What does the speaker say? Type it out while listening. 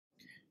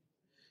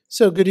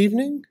So, good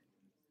evening.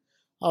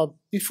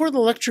 Before the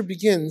lecture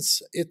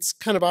begins, it's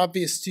kind of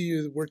obvious to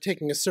you that we're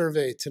taking a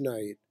survey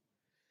tonight.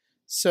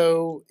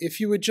 So, if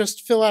you would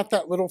just fill out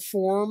that little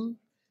form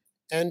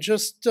and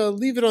just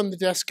leave it on the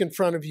desk in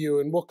front of you,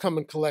 and we'll come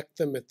and collect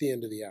them at the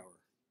end of the hour.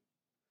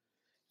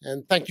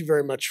 And thank you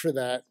very much for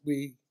that.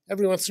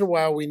 Every once in a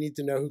while, we need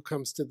to know who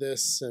comes to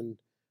this and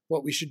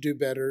what we should do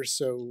better.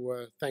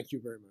 So, thank you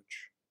very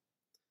much.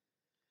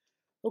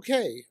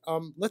 Okay,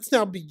 let's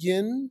now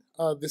begin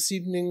this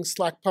evening's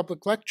SLAC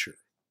public lecture.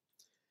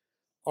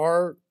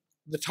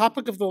 The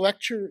topic of the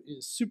lecture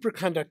is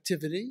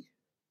superconductivity,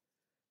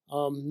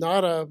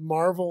 not a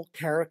Marvel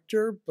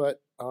character,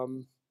 but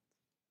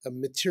a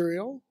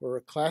material or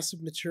a class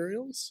of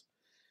materials.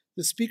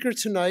 The speaker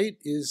tonight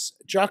is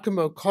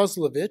Giacomo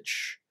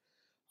Kozlovich.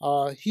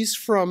 He's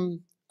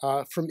from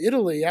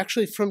Italy,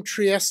 actually from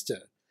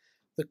Trieste,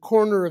 the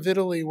corner of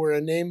Italy where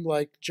a name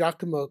like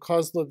Giacomo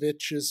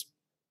Kozlovich is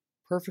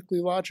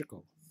perfectly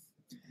logical.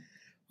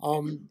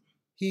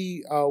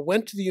 He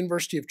went to the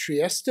University of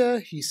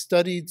Trieste. He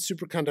studied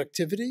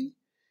superconductivity.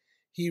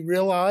 He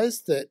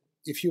realized that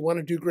if you want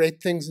to do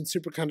great things in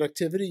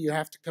superconductivity, you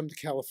have to come to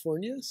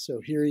California.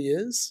 So here he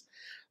is.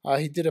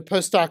 He did a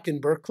postdoc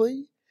in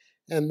Berkeley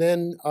and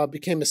then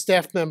became a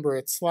staff member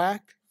at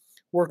SLAC,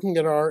 working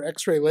at our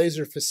X-ray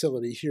laser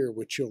facility here,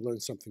 which you'll learn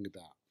something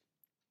about.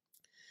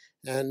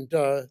 And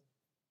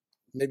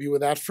maybe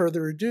without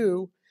further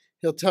ado,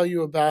 he'll tell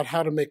you about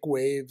how to make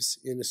waves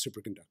in a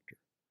superconductor.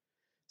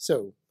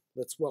 So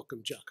let's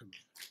welcome Giacomo.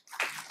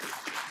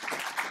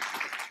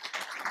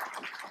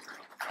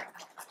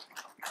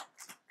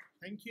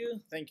 Thank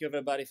you. Thank you,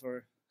 everybody,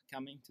 for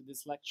coming to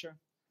this lecture.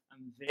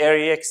 I'm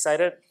very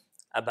excited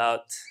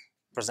about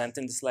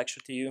presenting this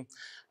lecture to you,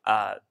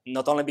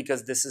 not only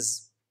because this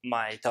is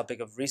my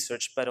topic of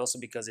research, but also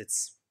because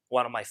it's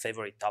one of my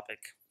favorite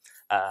topics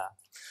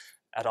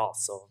at all.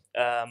 So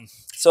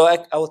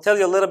I will tell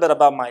you a little bit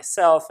about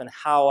myself and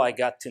how I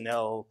got to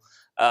know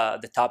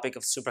the topic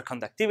of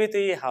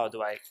superconductivity, how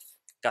do I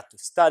got to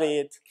study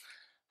it,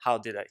 how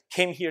did I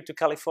came here to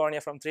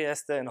California from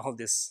Trieste, and all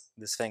this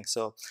thing.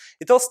 So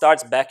it all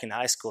starts back in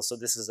high school. So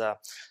this is a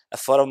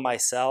photo of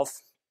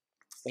myself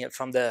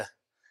from the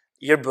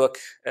yearbook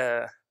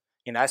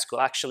in high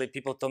school. Actually,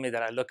 people told me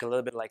that I look a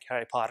little bit like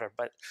Harry Potter,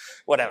 but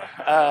whatever.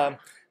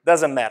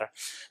 Doesn't matter.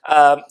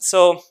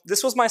 So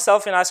this was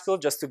myself in high school,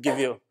 just to give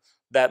you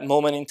that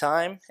moment in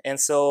time. And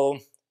so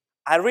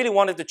I really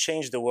wanted to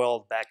change the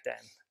world back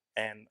then.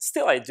 And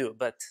still I do,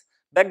 but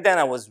back then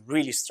I was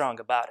really strong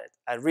about it.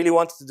 I really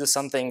wanted to do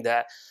something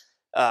that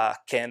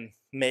can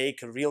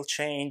make a real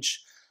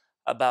change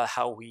about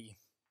how we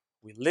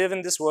live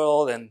in this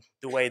world and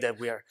the way that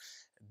we are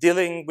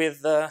dealing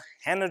with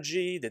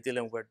energy, the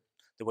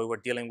way we're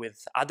dealing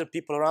with other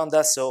people around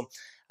us. So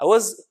I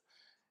was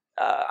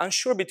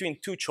unsure between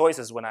two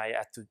choices when I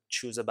had to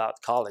choose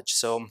about college.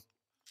 So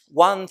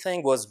one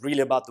thing was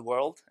really about the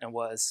world, and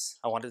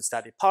I wanted to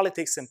study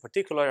politics, in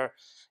particular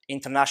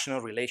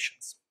international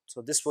relations.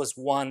 So this was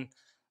one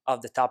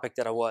of the topic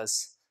that I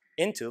was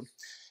into.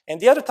 And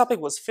the other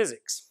topic was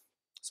physics.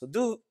 So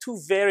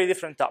two very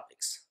different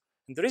topics.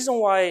 And the reason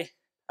why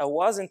I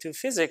was into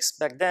physics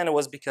back then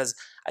was because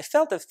I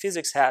felt that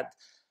physics had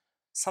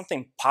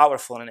something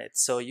powerful in it.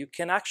 So you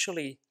can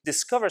actually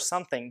discover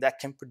something that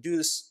can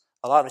produce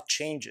a lot of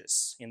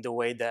changes in the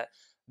way that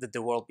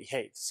the world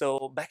behaves.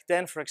 So back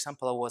then, for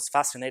example, I was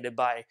fascinated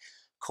by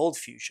cold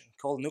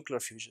nuclear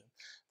fusion.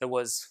 There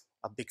was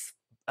a big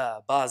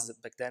buzz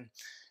back then.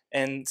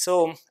 And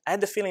so I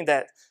had the feeling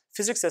that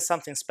physics is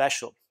something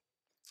special.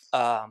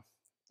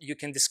 You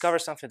can discover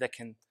something that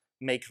can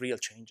make real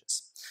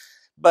changes.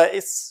 But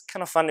it's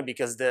kind of funny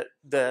because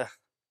the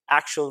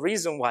actual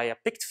reason why I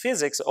picked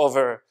physics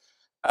over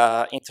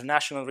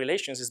international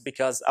relations is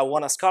because I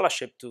won a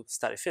scholarship to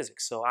study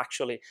physics. So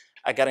actually,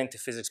 I got into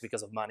physics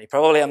because of money.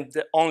 Probably I'm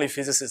the only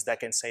physicist that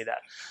can say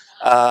that.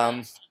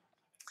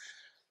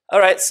 All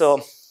right,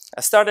 so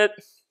I started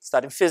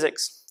studying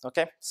physics.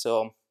 Okay,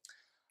 so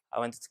I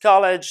went to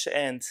college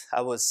and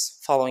I was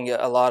following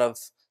a lot of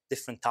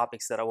different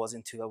topics that I was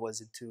into. I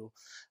was into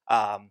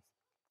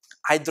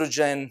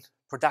hydrogen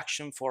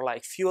production for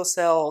like fuel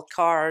cell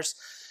cars,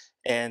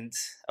 and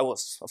I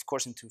was, of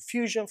course, into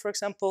fusion, for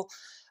example.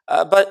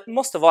 But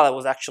most of all, I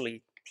was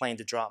actually playing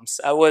the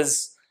drums.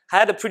 I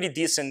had a pretty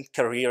decent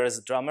career as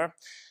a drummer,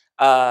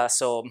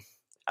 so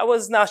I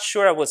was not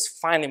sure I was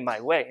finding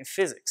my way in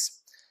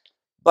physics.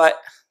 But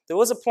there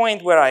was a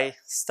point where I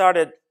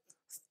started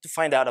to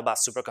find out about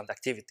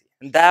superconductivity,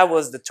 and that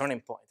was the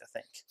turning point, I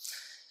think.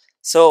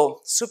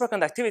 So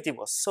superconductivity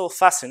was so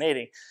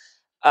fascinating.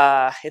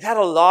 It had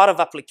a lot of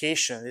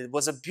application. It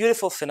was a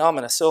beautiful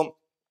phenomenon. So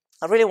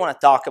I really want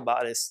to talk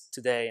about this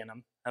today, and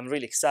I'm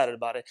really excited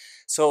about it.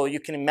 So you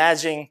can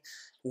imagine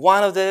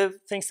one of the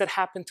things that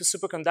happen to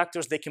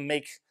superconductors, they can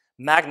make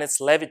magnets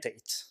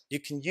levitate. You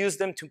can use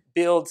them to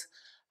build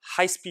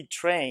high-speed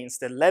trains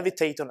that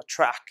levitate on a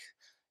track.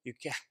 You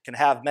can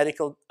have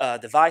medical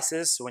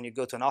devices. When you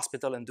go to an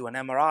hospital and do an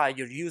MRI,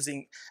 you're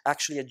using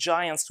actually a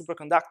giant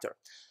superconductor.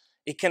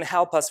 It can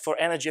help us for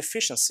energy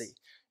efficiency.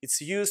 It's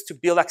used to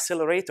build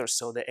accelerators,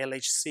 so the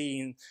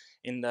LHC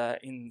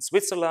in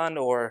Switzerland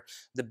or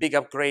the big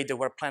upgrade that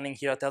we're planning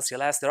here at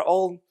LCLS, they're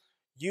all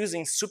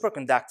using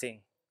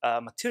superconducting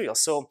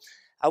materials. So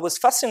I was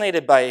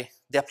fascinated by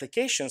the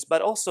applications,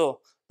 but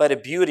also by the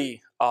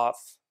beauty of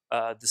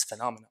this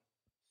phenomenon.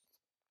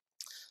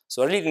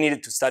 So I really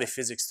needed to study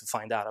physics to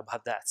find out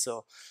about that.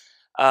 So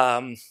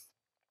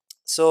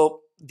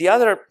the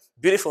other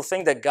beautiful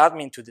thing that got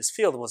me into this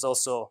field was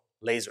also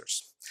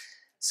lasers.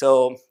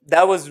 So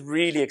that was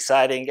really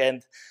exciting,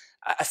 and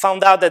I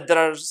found out that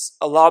there's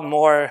a lot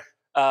more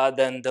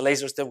than the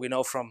lasers that we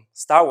know from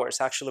Star Wars.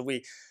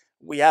 Actually,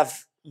 we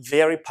have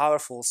very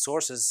powerful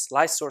sources,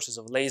 light sources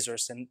of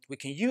lasers, and we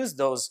can use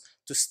those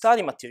to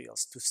study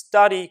materials, to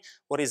study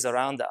what is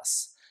around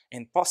us,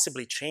 and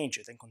possibly change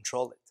it and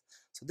control it.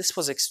 So this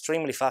was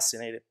extremely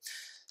fascinating.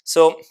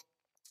 So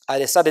I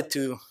decided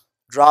to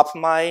drop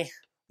my,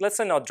 let's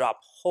say not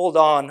drop, hold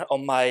on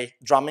my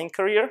drumming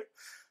career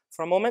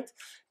for a moment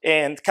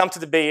and come to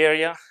the Bay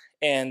Area.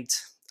 And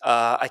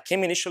I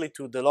came initially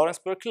to the Lawrence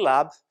Berkeley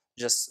lab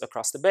just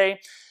across the bay.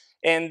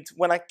 And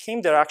when I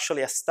came there,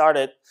 actually, I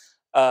started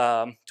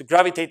to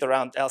gravitate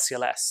around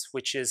LCLS,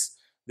 which is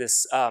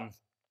this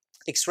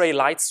X-ray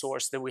light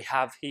source that we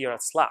have here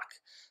at SLAC.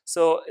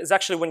 So it's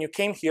actually when you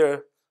came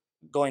here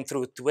going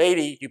through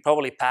 280, you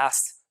probably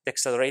passed the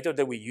accelerator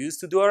that we use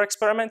to do our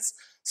experiments.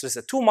 So it's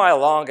a 2-mile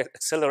long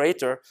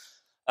accelerator.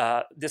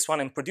 This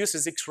one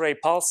produces X-ray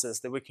pulses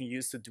that we can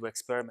use to do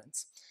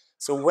experiments.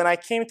 So when I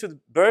came to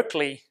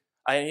Berkeley,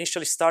 I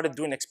initially started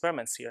doing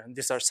experiments here. And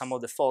these are some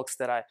of the folks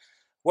that I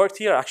worked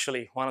here.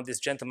 Actually, one of these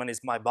gentlemen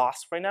is my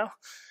boss right now.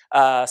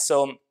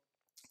 So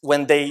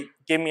when they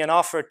gave me an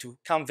offer to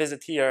come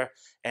visit here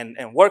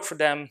and work for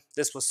them,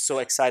 this was so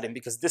exciting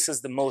because this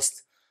is the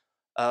most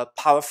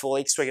powerful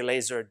X-ray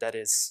laser that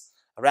is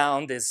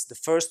around. It's the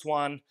first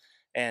one,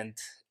 and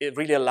it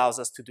really allows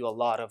us to do a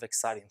lot of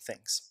exciting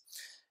things.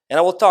 And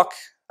I will talk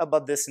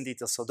about this in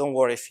detail, so don't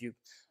worry if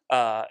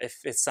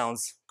it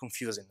sounds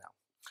confusing now.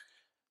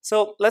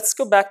 So let's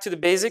go back to the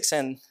basics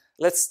and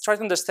let's try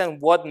to understand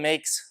what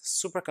makes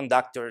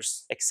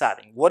superconductors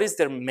exciting. What is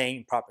their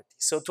main property?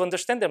 So to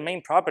understand their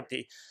main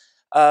property,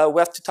 we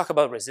have to talk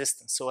about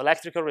resistance, so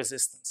electrical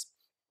resistance.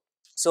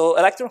 So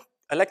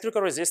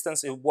electrical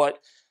resistance is what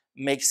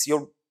makes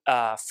your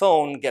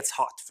phone gets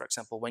hot, for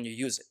example, when you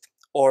use it,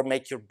 or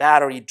make your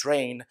battery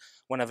drain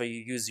whenever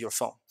you use your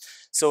phone.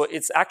 So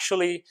it's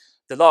actually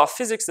the law of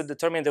physics that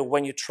determines that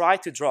when you try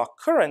to draw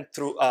current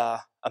through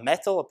a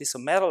piece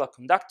of metal, a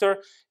conductor,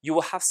 you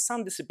will have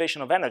some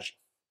dissipation of energy.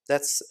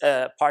 That's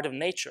part of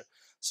nature.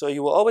 So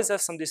you will always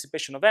have some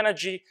dissipation of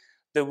energy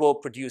that will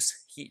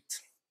produce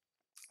heat.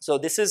 So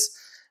this is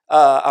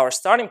our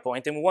starting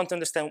point, and we want to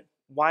understand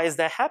why is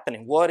that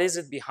happening? What is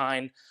it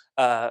behind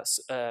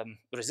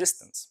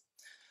resistance?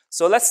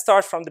 So let's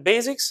start from the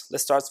basics.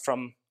 Let's start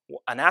from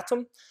an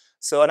atom.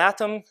 So an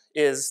atom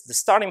is the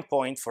starting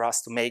point for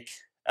us to make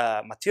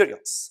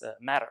materials,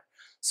 matter.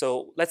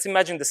 So let's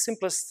imagine the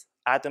simplest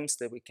atoms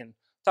that we can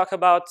talk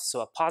about.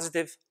 So a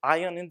positive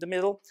ion in the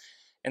middle,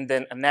 and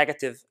then a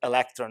negative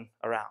electron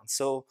around.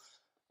 So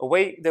a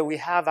way that we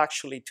have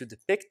actually to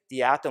depict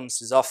the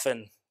atoms is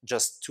often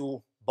just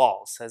two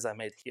balls, as I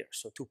made here.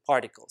 So two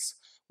particles,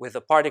 with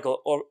a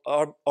particle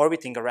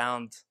orbiting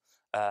around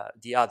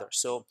the other.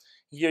 So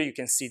here you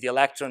can see the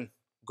electron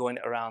going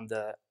around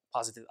the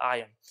positive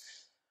ion.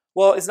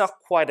 Well, it's not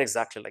quite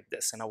exactly like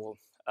this, and I will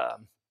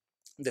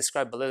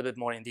describe a little bit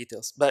more in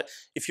details. But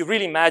if you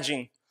really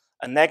imagine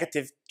a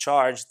negative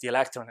charge, the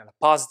electron, and a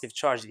positive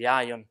charge, the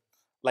ion,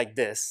 like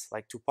this,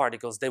 like two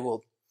particles, they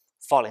will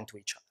fall into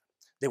each other.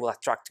 They will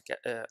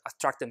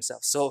attract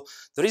themselves. So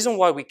the reason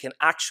why we can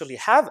actually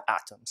have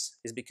atoms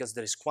is because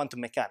there is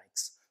quantum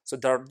mechanics. So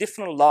there are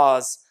different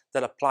laws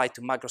that apply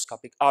to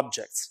microscopic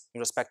objects in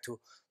respect to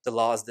the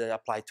laws that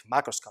apply to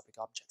macroscopic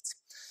objects.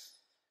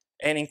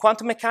 And in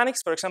quantum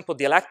mechanics, for example,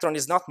 the electron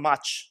is not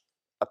much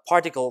a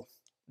particle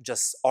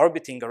just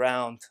orbiting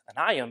around an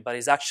ion, but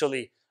is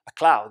actually a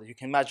cloud. You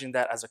can imagine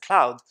that as a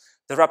cloud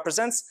that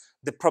represents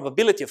the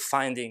probability of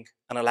finding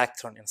an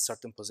electron in a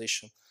certain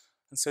position.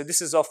 And so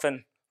this is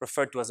often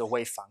referred to as a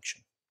wave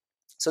function.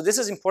 So this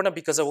is important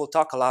because I will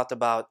talk a lot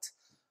about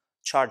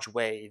charge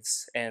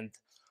waves and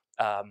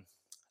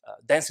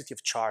density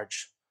of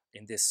charge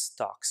in this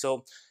talk.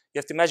 So you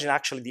have to imagine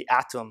actually the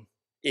atom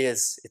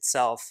is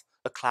itself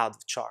a cloud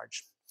of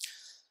charge.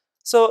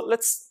 So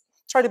let's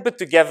try to put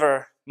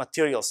together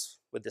materials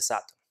with this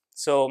atom.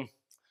 So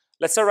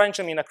let's arrange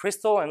them in a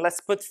crystal, and let's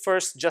put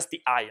first just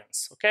the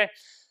ions, okay?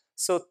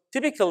 So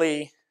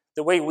typically,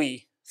 the way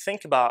we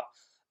think about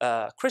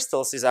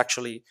crystals is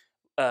actually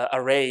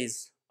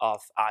arrays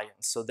of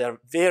ions. So they're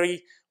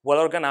very well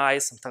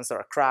organized. Sometimes there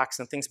are cracks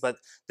and things, but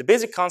the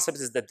basic concept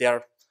is that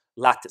they're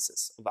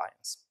lattices of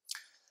ions.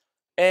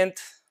 And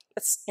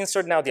let's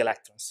insert now the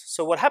electrons.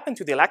 So what happened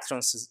to the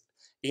electrons is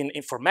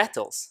for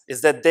metals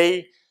is that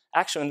they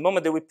actually, in the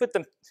moment that we put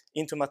them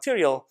into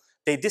material,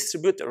 they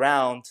distribute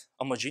around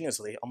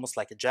homogeneously, almost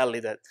like a jelly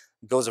that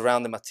goes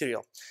around the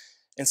material.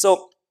 And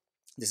so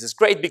this is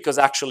great because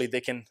actually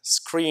they can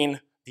screen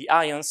the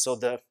ions, so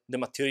the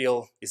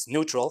material is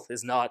neutral,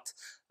 is not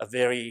a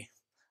very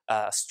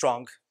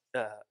strong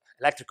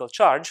electrical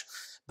charge.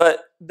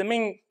 But the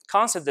main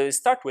concept that we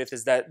start with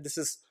is that this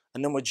is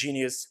an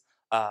homogeneous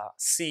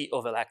sea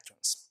of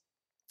electrons.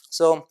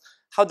 So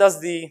how does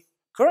the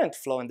current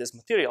flow in this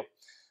material?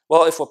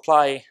 Well, if we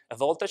apply a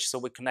voltage, so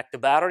we connect the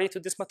battery to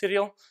this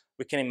material,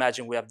 we can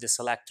imagine we have these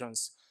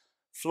electrons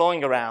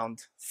flowing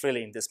around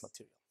freely in this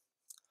material.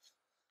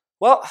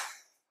 Well,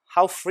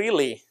 how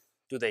freely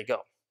do they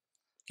go?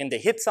 Can they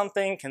hit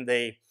something? Can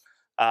they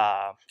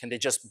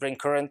just bring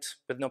current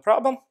with no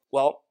problem?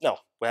 Well, no,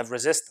 we have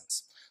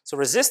resistance. So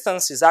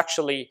resistance is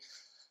actually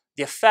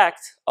the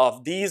effect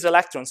of these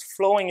electrons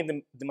flowing in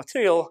the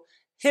material,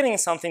 hitting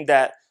something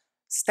that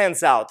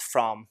stands out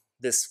from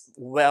this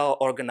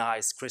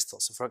well-organized crystal.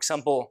 So for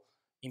example,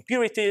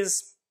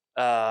 impurities,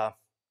 a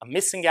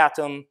missing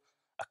atom,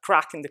 a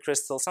crack in the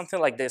crystal, something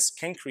like this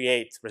can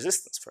create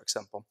resistance, for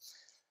example.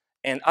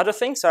 And other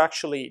things are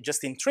actually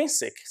just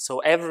intrinsic. So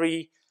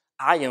every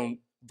ion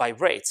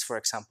vibrates, for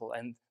example,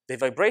 and the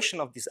vibration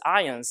of these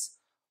ions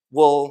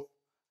will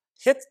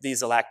hit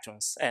these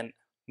electrons and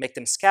make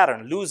them scatter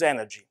and lose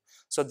energy.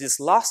 So this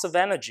loss of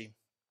energy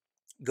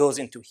goes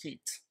into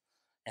heat.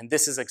 And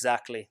this is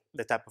exactly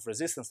the type of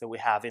resistance that we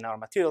have in our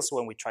materials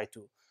when we try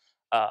to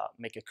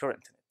make a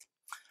current in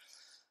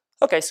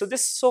it. Okay, so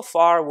this so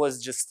far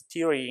was just the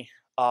theory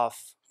of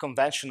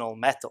conventional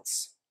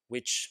metals,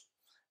 which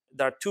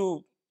there are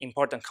two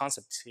important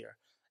concepts here.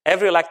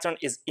 Every electron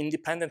is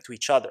independent to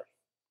each other.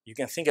 You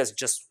can think as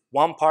just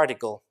one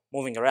particle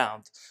moving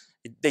around.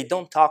 They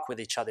don't talk with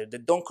each other. They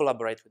don't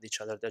collaborate with each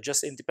other. They're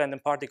just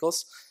independent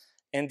particles.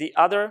 And the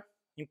other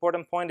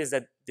important point is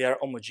that they are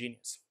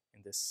homogeneous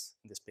in this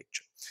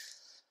picture.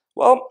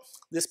 Well,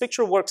 this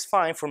picture works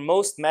fine for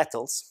most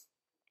metals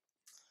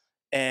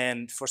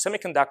and for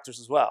semiconductors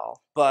as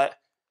well, but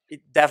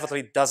it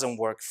definitely doesn't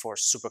work for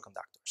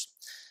superconductors.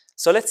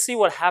 So let's see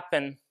what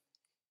happened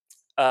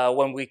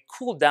when we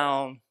cool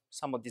down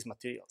some of these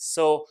materials.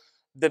 So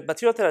the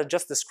material that I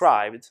just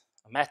described,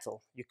 a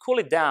metal, you cool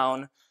it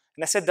down,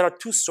 and I said there are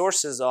two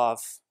sources of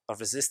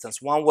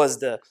resistance. One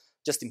was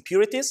just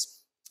impurities,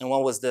 and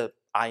one was the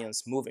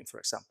ions moving, for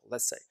example,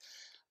 let's say.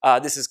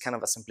 This is kind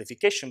of a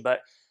simplification, but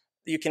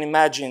you can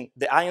imagine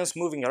the ions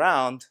moving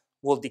around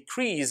will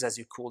decrease as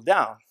you cool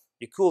down.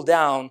 You cool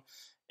down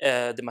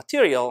the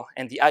material,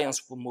 and the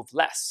ions will move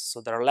less.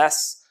 So there are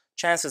less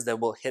chances that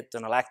will hit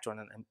an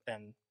electron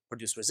and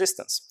produce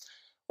resistance.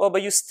 Well,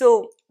 but you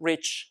still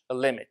reach a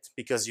limit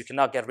because you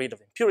cannot get rid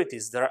of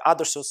impurities. There are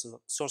other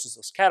sources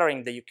of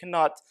scattering that you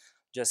cannot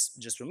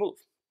just remove.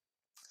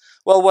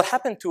 Well, what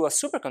happened to a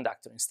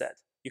superconductor instead?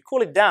 You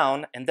cool it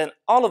down, and then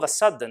all of a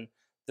sudden,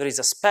 there is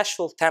a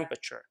special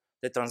temperature,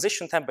 the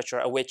transition temperature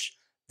at which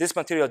this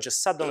material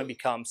just suddenly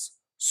becomes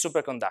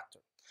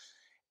superconductor.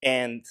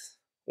 And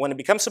when it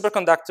becomes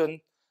superconductor,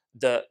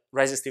 the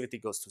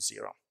resistivity goes to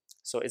 0.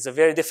 So it's a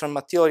very different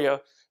material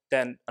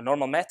than a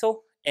normal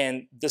metal,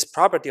 and this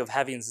property of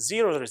having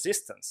 0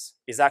 resistance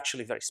is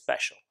actually very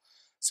special.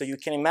 So you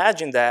can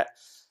imagine that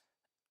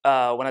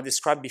when I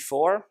described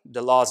before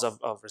the laws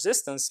of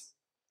resistance,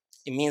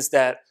 it means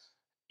that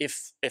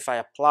if I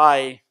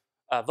apply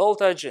a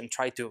voltage and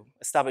try to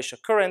establish a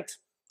current,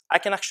 I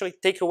can actually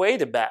take away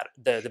the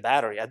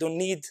battery. I don't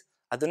need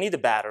a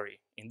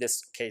battery in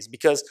this case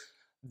because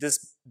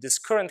this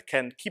current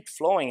can keep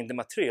flowing in the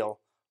material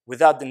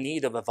without the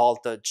need of a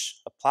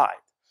voltage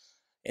applied.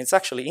 And it's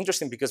actually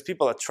interesting because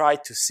people have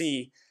tried to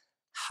see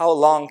how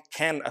long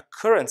can a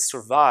current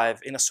survive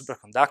in a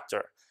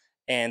superconductor,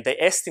 and they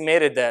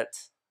estimated that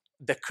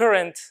the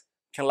current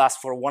can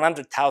last for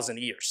 100,000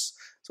 years.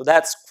 So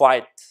that's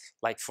quite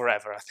like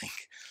forever, I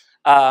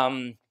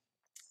think.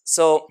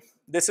 So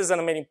this is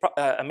an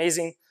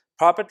amazing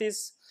property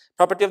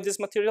of these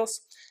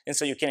materials, and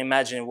so you can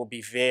imagine it will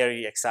be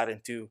very exciting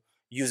to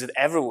use it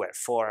everywhere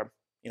for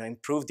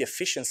improve the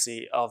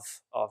efficiency of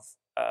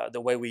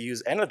the way we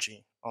use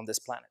energy on this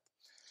planet.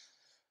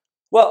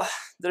 Well,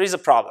 there is a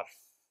problem.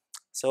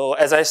 So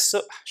as I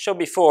showed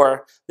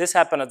before, this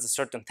happened at a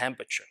certain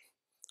temperature.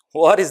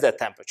 What is that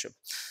temperature?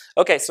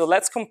 Okay, so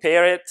let's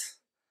compare it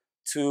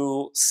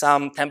to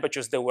some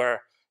temperatures that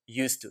we're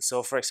used to.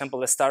 So for example,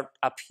 let's start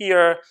up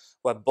here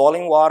with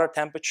boiling water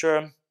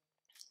temperature,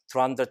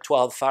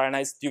 212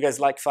 Fahrenheit. Do you guys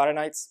like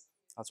Fahrenheit?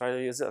 I'll try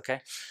to use it,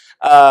 okay.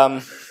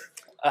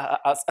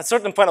 At a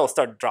certain point, I'll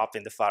start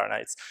dropping the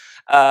Fahrenheit.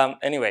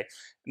 Anyway,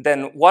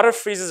 then water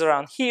freezes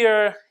around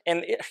here,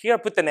 and here I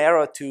put an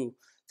arrow to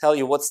tell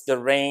you what's the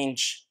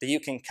range that you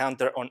can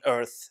encounter on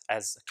Earth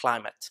as a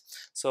climate.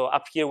 So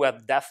up here we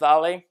have Death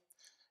Valley,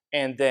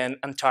 and then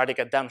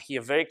Antarctica down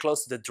here, very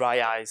close to the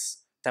dry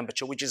ice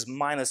temperature, which is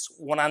minus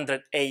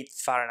 108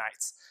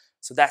 Fahrenheit.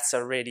 So that's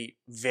already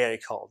very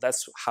cold.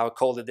 That's how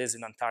cold it is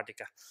in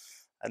Antarctica.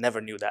 I never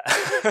knew that.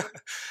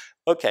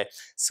 Okay,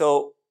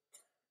 so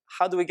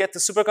how do we get to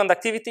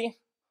superconductivity?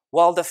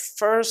 Well, the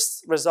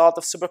first result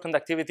of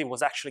superconductivity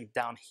was actually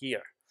down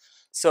here.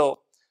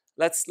 So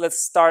let's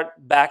start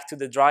back to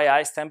the dry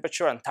ice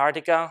temperature,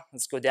 Antarctica.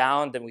 Let's go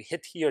down, then we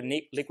hit here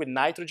liquid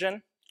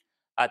nitrogen.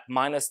 at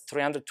minus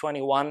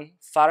 321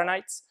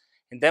 Fahrenheit.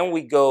 And then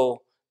we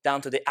go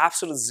down to the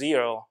absolute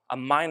zero at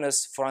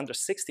minus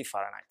 460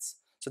 Fahrenheit.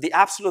 So the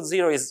absolute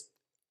zero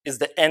is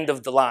the end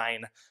of the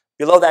line.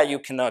 Below that, you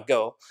cannot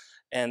go.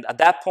 And at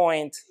that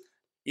point,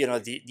 you know,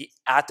 the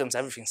atoms,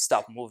 everything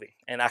stop moving.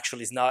 And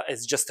actually,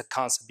 it's just a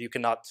concept. You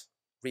cannot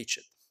reach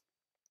it.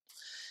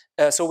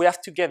 So we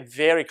have to get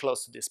very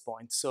close to this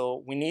point.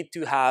 So we need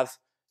to have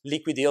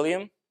liquid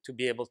helium to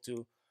be able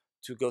to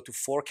go to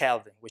 4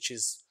 Kelvin, which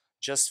is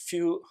just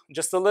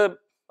a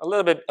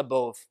little bit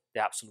above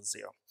the absolute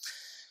zero.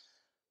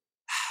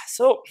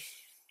 So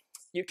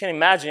you can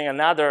imagine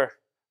another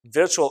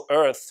virtual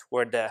Earth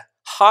where the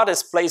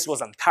hottest place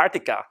was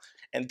Antarctica,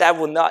 and that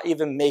will not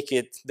even make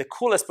it, the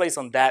coolest place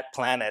on that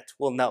planet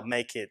will not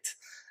make it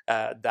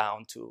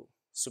down to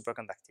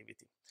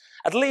superconductivity.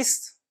 At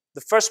least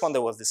the first one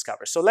that was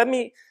discovered. So let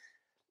me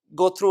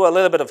go through a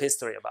little bit of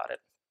history about it.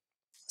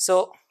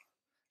 So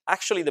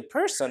actually the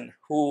person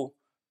who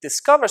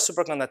discovered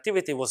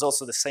superconductivity was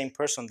also the same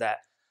person that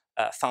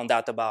found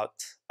out about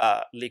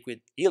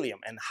liquid helium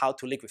and how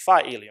to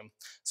liquefy helium.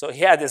 So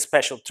he had a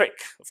special trick,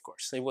 of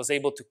course. He was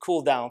able to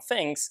cool down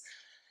things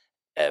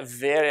at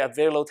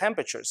very low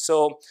temperatures.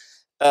 So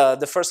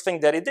the first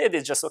thing that he did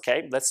is just,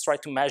 okay, let's try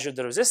to measure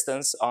the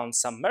resistance on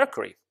some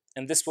mercury.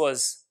 And this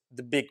was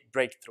the big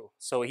breakthrough.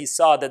 So he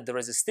saw that the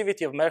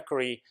resistivity of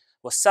mercury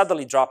was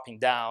suddenly dropping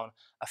down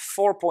at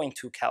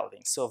 4.2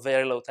 Kelvin, so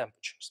very low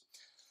temperatures.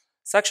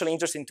 It's actually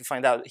interesting to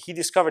find out. He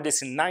discovered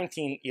this in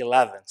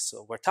 1911,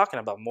 so we're talking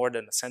about more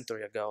than a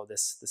century ago.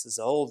 This is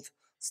old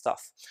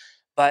stuff.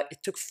 But it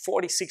took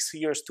 46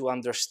 years to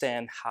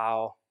understand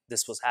how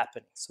this was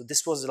happening. So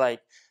this was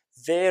like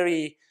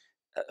very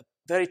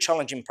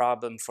challenging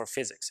problem for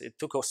physics. It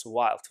took us a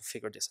while to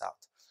figure this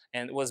out.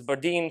 And it was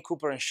Bardeen,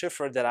 Cooper, and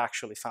Schiffer that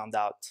actually found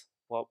out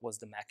what was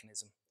the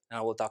mechanism. And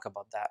I will talk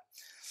about that.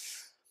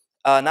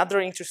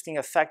 Another interesting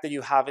effect that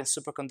you have in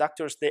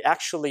superconductors, they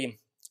actually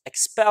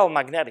expel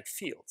magnetic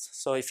fields.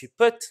 So if you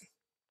put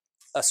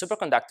a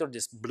superconductor,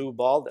 this blue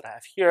ball that I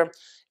have here,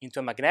 into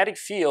a magnetic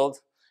field,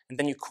 and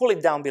then you cool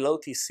it down below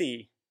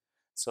Tc,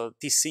 so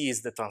Tc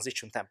is the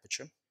transition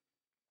temperature,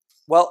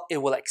 well,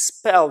 it will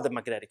expel the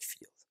magnetic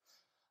field.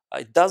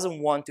 It doesn't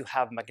want to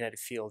have magnetic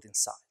field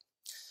inside.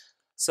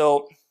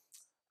 So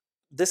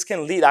this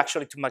can lead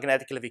actually to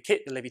magnetic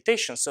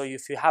levitation. So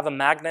if you have a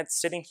magnet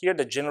sitting here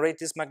that generates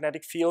this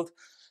magnetic field,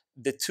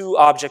 the two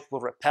objects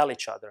will repel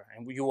each other,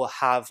 and you will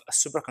have a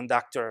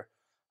superconductor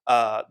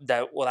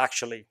that will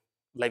actually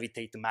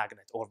levitate the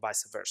magnet, or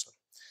vice versa.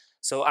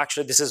 So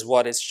actually, this is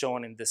what is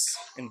shown in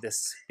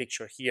this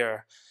picture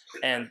here,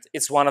 and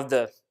it's one of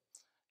the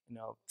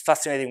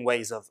fascinating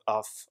ways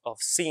of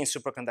seeing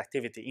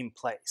superconductivity in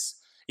place.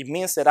 It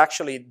means that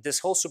actually this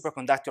whole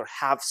superconductor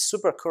have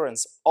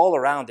supercurrents all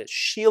around it,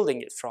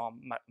 shielding it from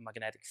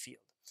magnetic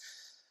field.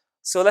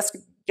 So let's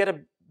get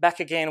it back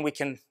again. We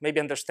can maybe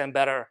understand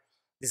better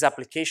these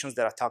applications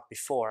that I talked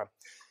before.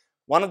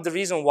 One of the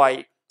reasons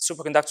why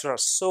superconductors are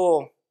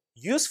so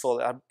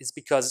useful is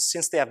because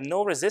since they have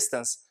no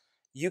resistance,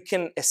 you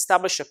can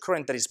establish a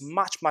current that is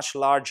much, much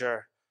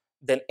larger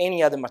than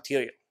any other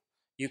material.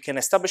 You can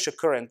establish a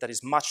current that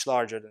is much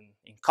larger than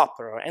in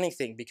copper or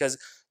anything, because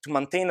to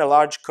maintain a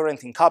large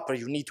current in copper,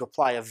 you need to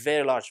apply a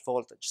very large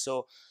voltage.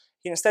 So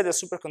instead of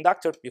a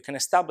superconductor, you can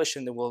establish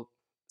and it will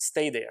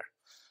stay there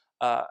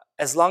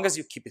as long as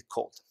you keep it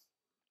cold.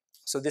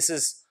 So this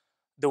is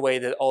the way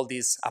that all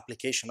these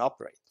applications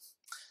operate.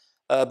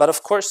 But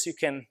of course, you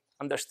can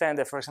understand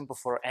that, for example,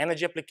 for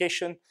energy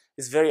application,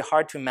 it's very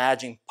hard to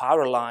imagine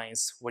power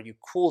lines where you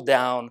cool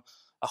down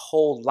a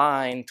whole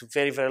line to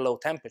very, very low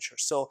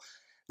temperatures. So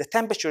the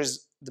temperature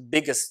is the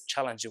biggest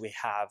challenge that we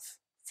have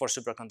for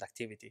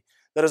superconductivity.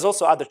 There is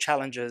also other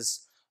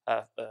challenges,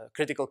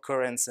 critical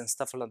currents and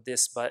stuff like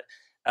this, but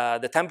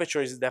the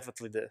temperature is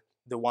definitely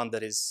the one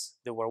that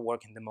we're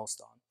working the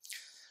most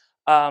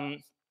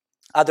on.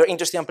 Other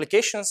interesting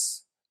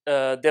applications,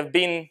 they've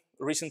been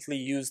recently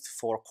used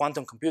for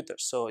quantum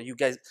computers. So you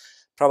guys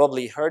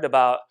probably heard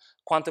about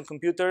quantum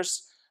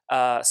computers.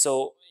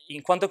 So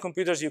in quantum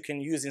computers, you can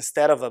use,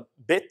 instead of a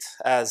bit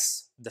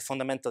as the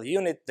fundamental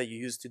unit that you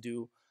use to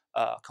do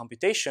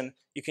computation,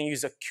 you can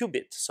use a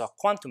qubit, so a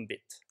quantum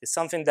bit. It's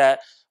something that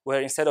where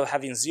instead of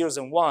having zeros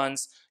and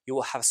ones, you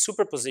will have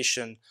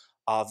superposition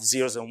of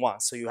zeros and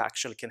ones. So you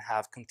actually can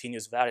have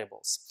continuous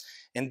variables.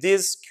 And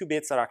these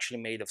qubits are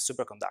actually made of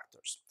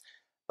superconductors.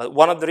 But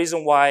one of the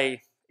reasons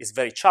why it's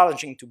very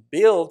challenging to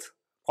build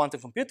quantum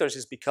computers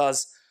is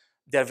because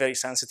they're very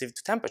sensitive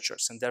to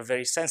temperatures, and they're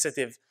very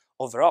sensitive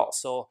overall.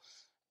 So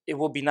it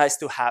would be nice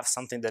to have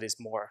something that is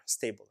more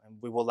stable, and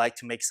we would like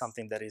to make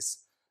something that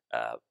is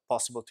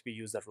possible to be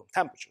used at room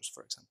temperatures,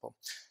 for example.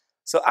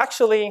 So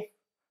actually,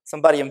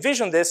 somebody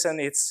envisioned this, and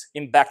it's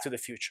in Back to the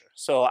Future.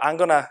 So I'm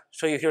gonna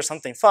show you here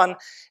something fun,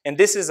 and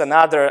this is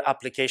another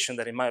application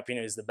that, in my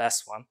opinion, is the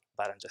best one.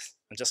 But I'm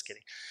just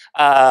kidding.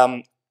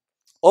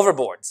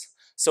 Overboards.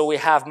 So we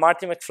have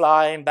Marty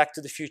McFly in Back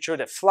to the Future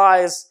that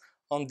flies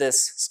on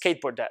this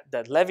skateboard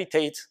that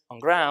levitates on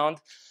ground,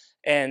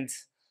 and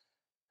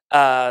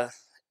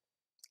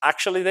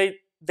actually,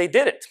 they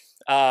did it.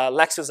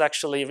 Lexus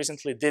actually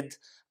recently did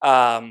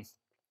a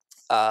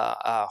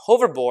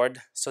hoverboard,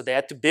 so they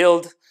had to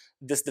build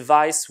this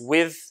device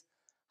with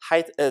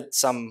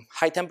some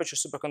high-temperature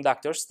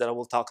superconductors that I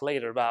will talk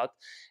later about,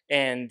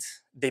 and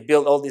they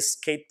built all this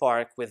skate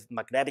park with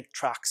magnetic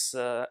tracks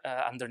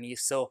underneath.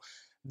 So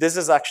this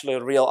is actually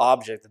a real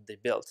object that they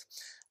built.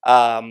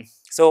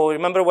 So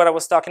remember what I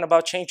was talking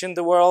about, changing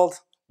the world?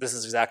 This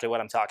is exactly what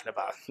I'm talking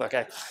about,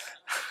 okay?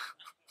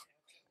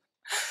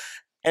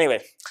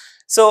 Anyway,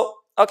 so,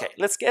 okay,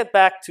 let's get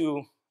back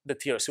to the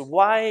theory. So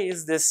why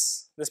is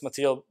this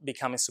material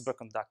becoming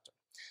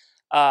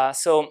superconductor?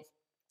 So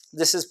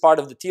this is part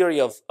of the theory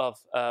of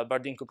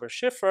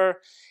Bardeen-Cooper-Schiffer.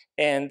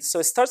 And so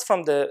it starts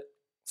from the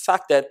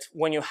fact that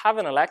when you have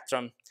an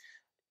electron,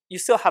 you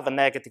still have a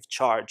negative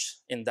charge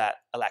in that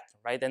electron,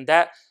 right? And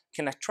that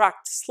can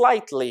attract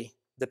slightly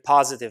the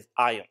positive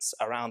ions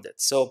around it.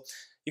 So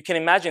you can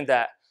imagine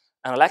that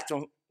an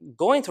electron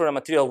going through a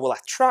material will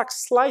attract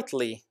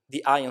slightly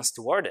the ions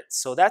toward it.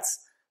 So that's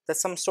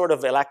some sort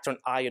of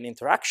electron-ion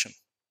interaction.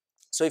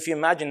 So if you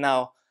imagine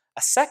now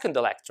a second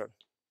electron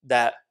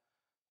that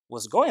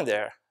was going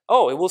there,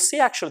 oh, it will see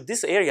actually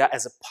this area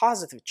as a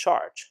positive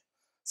charge,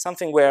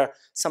 something where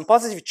some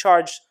positive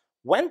charge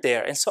went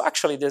there. And so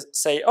actually they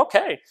say,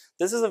 okay,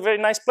 this is a very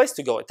nice place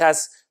to go. It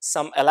has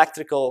some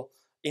electrical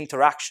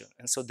interaction.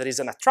 And so there is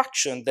an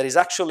attraction that is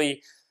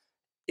actually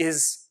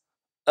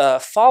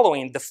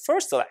following the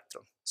first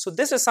electron. So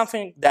this is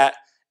something that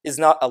is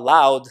not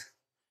allowed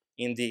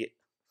in the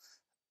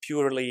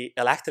purely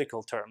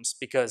electrical terms,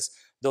 because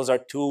those are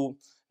two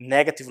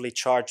negatively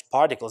charged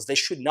particles. They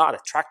should not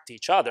attract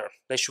each other.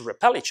 They should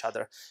repel each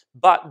other.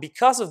 But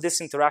because of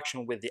this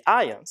interaction with the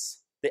ions,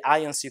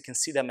 you can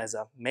see them as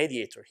a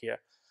mediator here.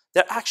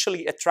 They're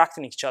actually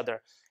attracting each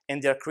other,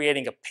 and they're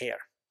creating a pair.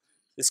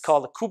 It's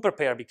called a Cooper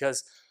pair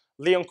because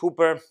Leon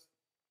Cooper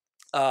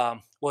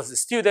was the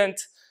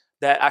student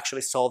that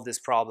actually solved this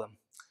problem.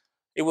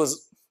 It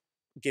was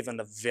given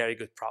a very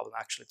good problem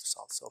actually to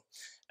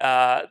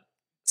solve.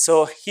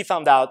 So he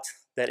found out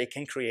that it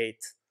can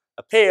create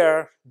a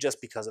pair just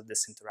because of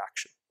this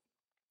interaction.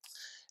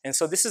 And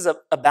so this is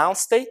a bound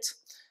state,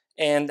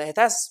 and it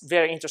has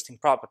very interesting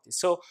properties.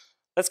 So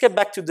let's get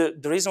back to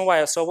the reason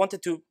why. So I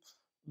wanted to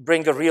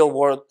bring a real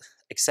world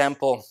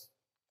example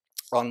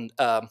on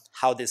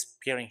how this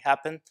pairing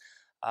happened.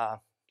 A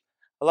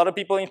lot of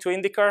people into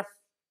IndyCar?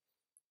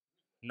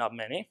 Not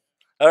many.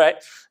 All right,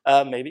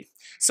 maybe.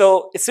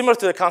 So it's similar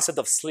to the concept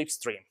of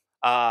slipstream.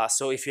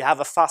 So if you have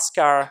a fast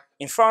car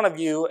in front of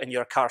you and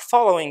your car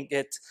following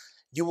it,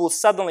 you will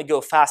suddenly go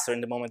faster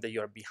in the moment that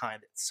you're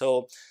behind it.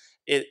 So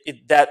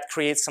that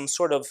creates some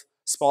sort of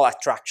small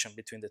attraction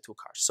between the two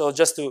cars. So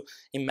just to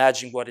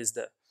imagine what is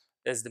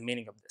the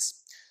meaning of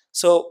this.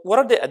 So what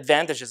are the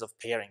advantages of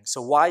pairing?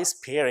 So why is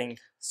pairing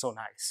so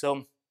nice?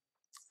 So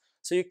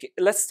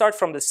let's start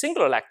from the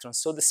singular electrons.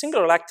 So the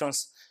singular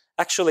electrons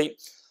actually,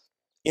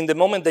 in the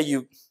moment that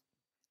you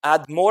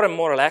add more and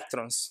more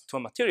electrons to a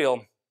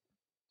material,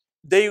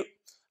 they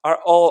are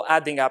all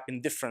adding up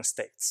in different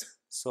states.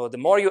 So the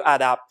more you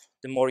add up,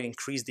 the more you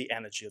increase the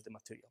energy of the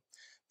material.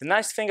 The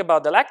nice thing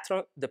about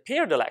the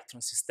paired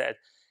electrons instead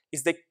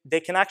is they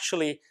can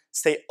actually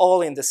stay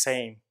all in the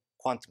same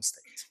quantum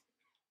state.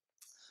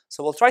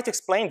 So we'll try to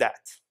explain that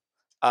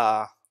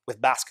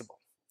with basketball.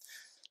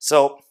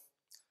 So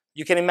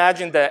you can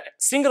imagine that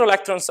single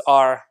electrons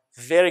are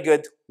very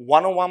good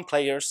one-on-one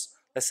players.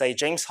 Let's say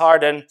James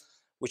Harden,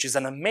 which is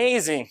an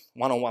amazing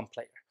one-on-one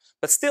player.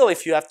 But still,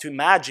 if you have to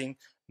imagine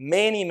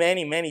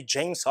many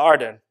James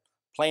Harden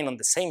playing on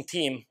the same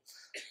team,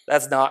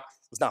 it's not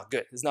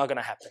good. It's not going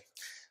to happen.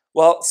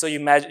 Well, so you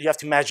have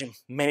to imagine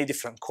many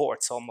different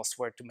courts almost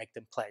where to make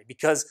them play,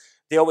 because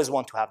they always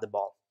want to have the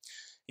ball.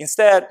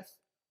 Instead,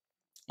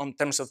 in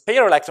terms of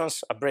pair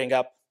electrons, I bring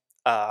up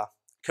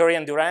Curry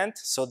and Durant.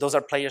 So those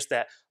are players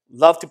that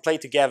love to play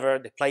together.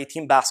 They play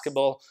team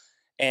basketball,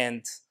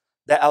 and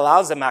that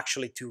allows them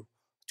actually to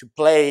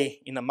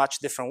play in a much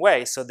different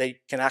way. So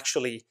they can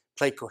actually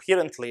play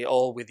coherently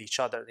all with each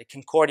other. They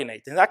can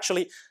coordinate. And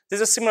actually,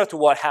 this is similar to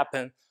what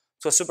happened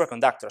to a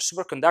superconductor. A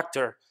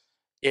superconductor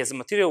is a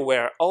material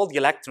where all the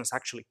electrons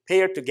actually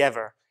pair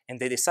together, and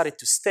they decided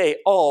to stay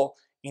all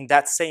in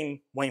that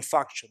same wave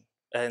function.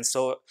 And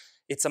so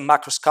it's a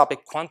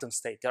macroscopic quantum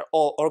state. They're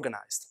all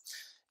organized.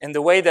 And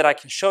the way that I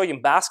can show you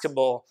in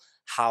basketball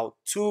how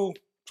two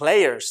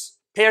players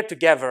paired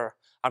together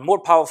are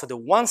more powerful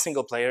than one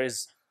single player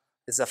is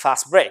a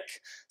fast break.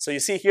 So you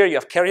see here you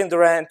have Curry and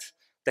Durant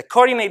that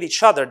coordinate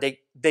each other.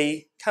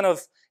 They kind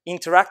of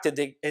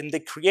interacted and they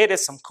created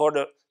some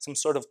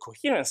sort of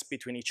coherence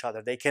between each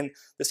other. They can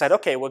decide,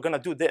 okay, we're going to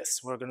do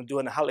this. We're going to do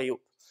an alley-oop.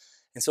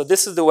 And so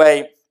this is the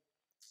way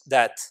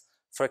that,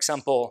 for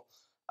example,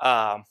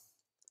 a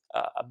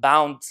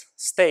bound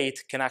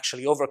state can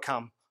actually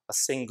overcome a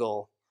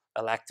single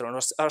electron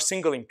or a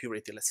single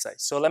impurity, let's say.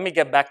 So let me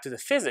get back to the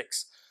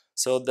physics.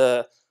 So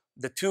the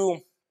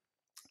two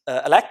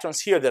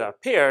electrons here that are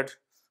paired,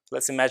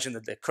 let's imagine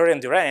that the Curry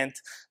and Durant,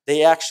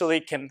 they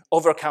actually can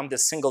overcome the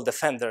single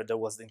defender that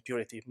was the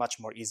impurity much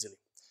more easily.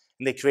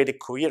 and they create a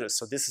coherence.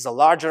 So this is a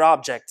larger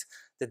object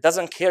that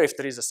doesn't care if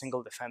there is a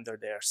single defender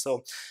there.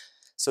 So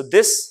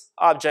this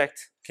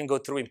object can go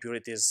through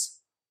impurities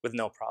with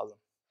no problem.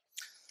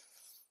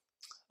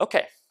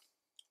 Okay.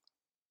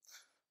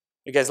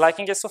 You guys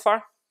liking it so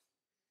far?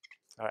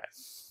 All right.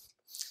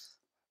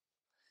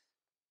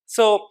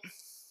 So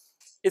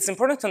it's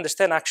important to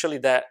understand actually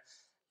that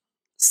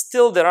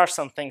still there are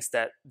some things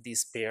that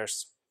these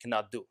pairs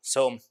cannot do.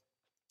 So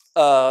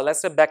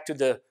let's get back to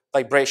the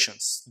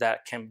vibrations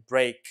that can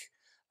break.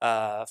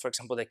 For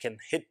example, they can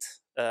hit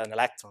an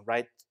electron,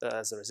 right,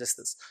 as a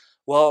resistance.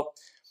 Well,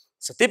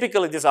 so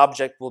typically this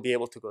object will be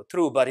able to go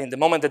through, but in the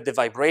moment that the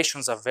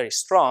vibrations are very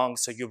strong,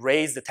 so you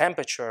raise the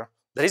temperature,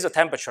 there is a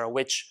temperature at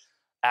which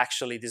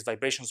actually these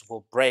vibrations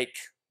will break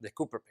the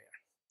Cooper pair.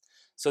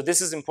 So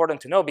this is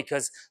important to know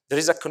because there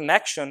is a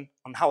connection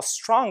on how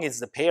strong is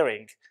the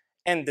pairing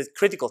and the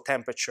critical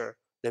temperature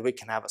that we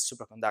can have a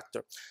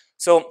superconductor.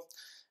 So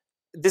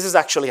this is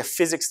actually a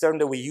physics term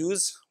that we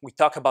use. We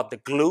talk about the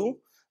glue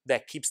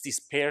that keeps these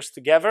pairs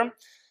together.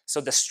 So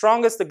the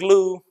strongest the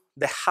glue,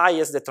 the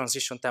highest the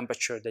transition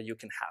temperature that you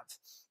can have.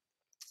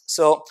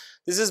 So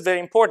this is very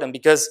important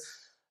because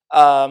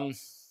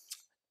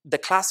the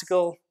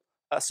classical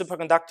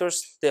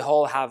superconductors, they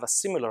all have a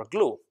similar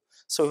glue.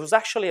 So it was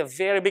actually a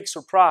very big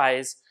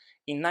surprise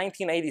in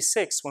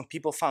 1986 when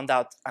people found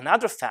out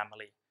another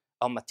family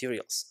of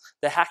materials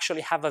that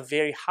actually have a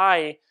very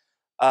high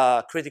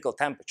critical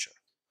temperature.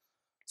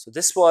 So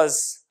this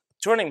was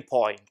a turning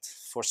point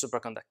for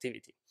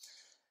superconductivity.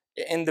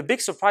 And the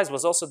big surprise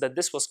was also that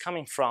this was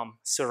coming from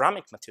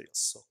ceramic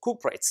materials, so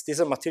cuprates. These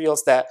are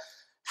materials that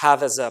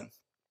have as a,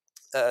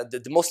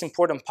 the most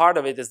important part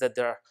of it is that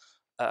they're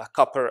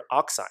copper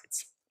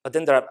oxides. But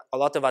then there are a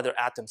lot of other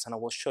atoms, and I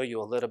will show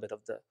you a little bit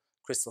of the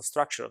crystal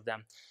structure of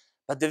them.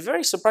 But the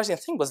very surprising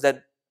thing was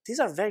that these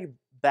are very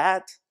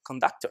bad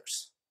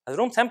conductors. At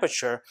room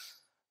temperature,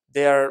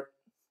 they are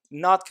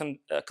not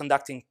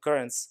conducting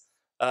currents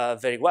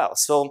very well.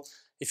 So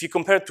if you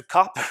compare it to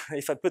copper,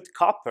 if I put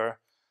copper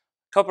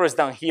is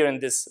down here in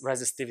this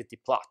resistivity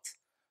plot.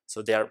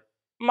 So they are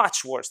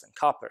much worse than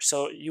copper.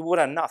 So you would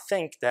not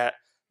think that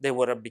they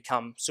would have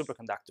become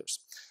superconductors.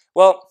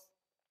 Well,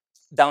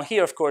 down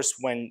here, of course,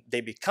 when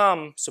they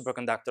become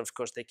superconductor, of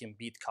course, they can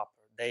beat copper.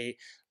 They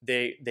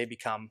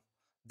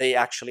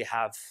actually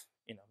have,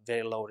 you know,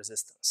 very low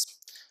resistance.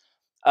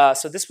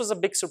 So this was a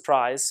big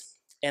surprise.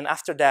 And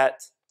after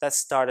that, that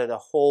started a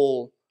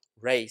whole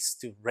race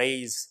to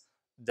raise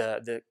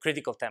the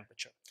critical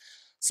temperature.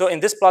 So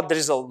in this plot, there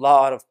is a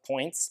lot of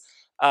points.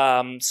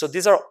 So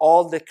these are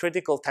all the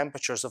critical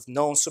temperatures of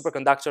known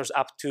superconductors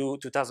up to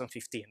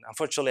 2015.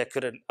 Unfortunately, I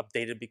couldn't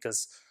update it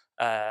because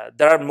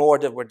there are more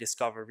that were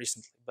discovered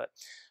recently. But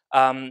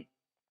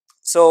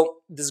so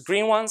these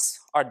green ones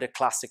are the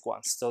classic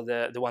ones. So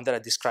the one that I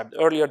described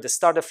earlier, they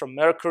started from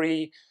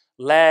mercury,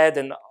 lead,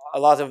 and a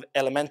lot of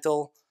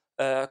elemental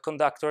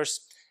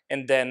conductors,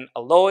 and then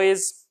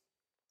alloys.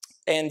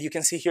 And you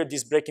can see here,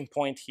 this breaking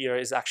point here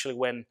is actually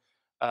when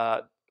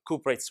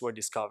cuprates were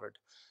discovered.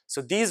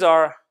 So these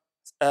are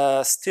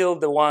still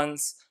the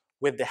ones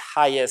with the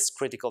highest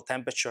critical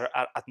temperature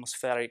at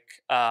atmospheric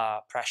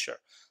pressure.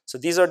 So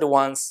these are the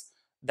ones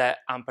that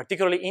I'm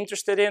particularly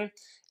interested in,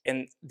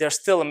 and they're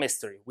still a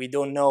mystery. We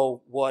don't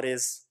know what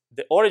is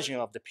the origin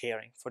of the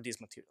pairing for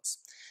these materials.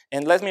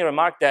 And let me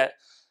remark that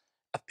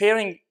a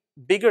pairing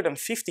bigger than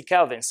 50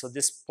 Kelvin, so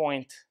this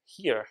point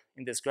here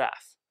in this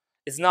graph,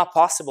 is not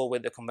possible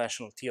with the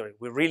conventional theory.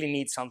 We really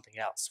need something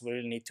else. We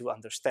really need to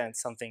understand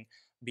something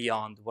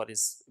beyond what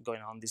is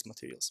going on in these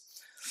materials.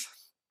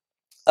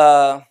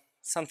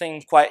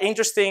 Something quite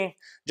interesting,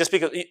 just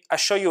because I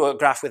show you a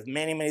graph with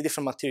many, many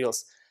different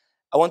materials.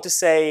 I want to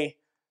say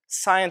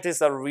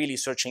scientists are really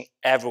searching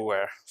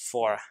everywhere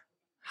for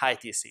high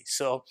TC.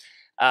 So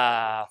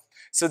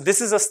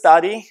this is a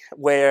study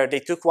where they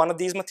took one of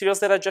these materials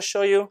that I just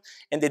showed you,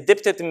 and they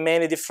dipped it in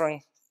many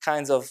different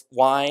kinds of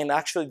wine,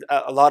 actually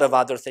a lot of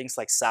other things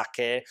like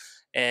sake,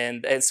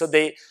 and so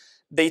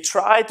they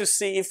tried to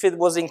see if it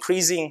was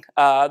increasing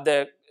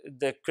the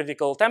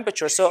critical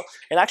temperature. So,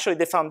 and actually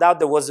they found out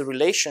there was a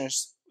relation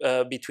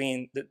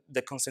between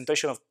the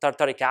concentration of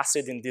tartaric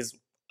acid in these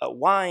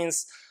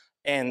wines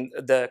and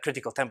the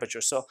critical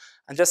temperature. So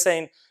I'm just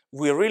saying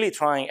we're really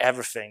trying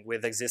everything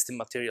with existing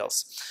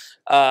materials.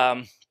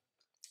 And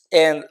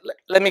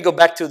let me go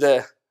back to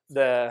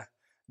the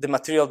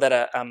material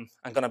that I'm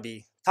going to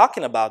be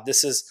talking about.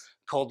 This is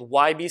called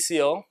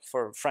YBCO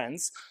for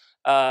friends.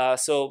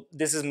 So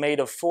this is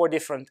made of 4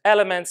 different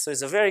elements. So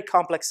it's a very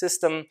complex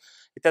system.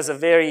 It has a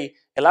very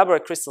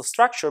elaborate crystal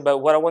structure. But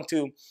what I want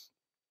to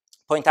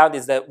point out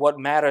is that what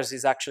matters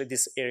is actually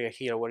this area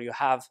here where you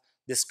have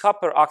this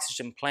copper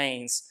oxygen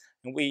planes.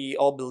 And we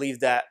all believe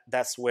that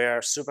that's where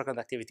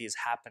superconductivity is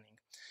happening.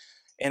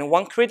 And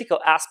one critical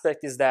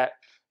aspect is that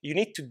you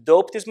need to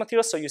dope this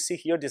material. So you see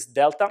here this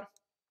delta.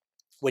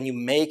 When you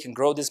make and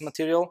grow this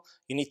material,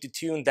 you need to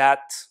tune that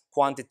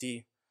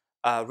quantity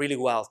really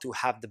well to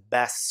have the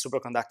best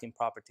superconducting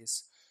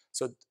properties.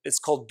 So it's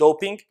called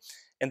doping,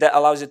 and that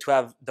allows you to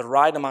have the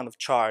right amount of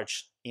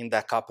charge in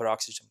that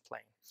copper-oxygen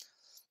plane.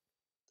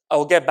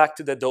 I'll get back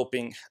to the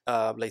doping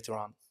later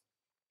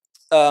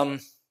on.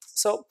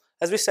 So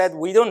as we said,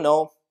 we don't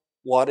know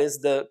what is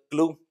the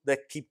glue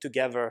that keep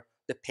together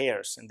the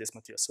pairs in this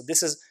material. So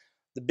this is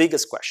the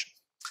biggest question.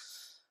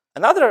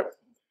 Another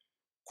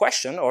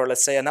question, or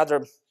let's say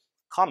another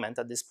comment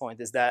at this point,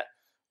 is that,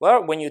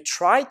 well, when you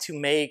try to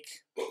make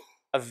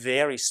a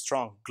very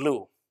strong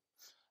glue,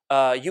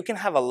 you can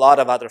have a lot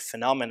of other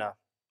phenomena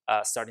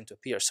starting to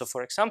appear. So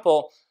for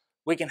example,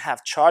 we can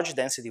have charge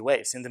density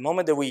waves. In the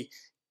moment that we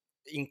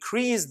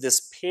increase this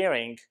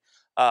pairing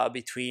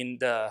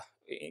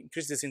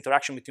increase this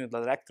interaction between the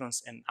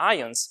electrons and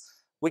ions,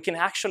 we can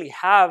actually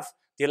have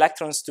the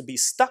electrons to be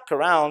stuck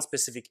around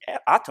specific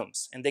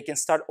atoms, and they can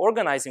start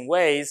organizing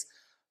ways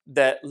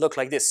that look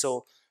like this.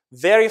 So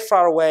very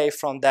far away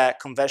from that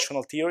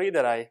conventional theory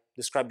that I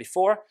described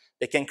before,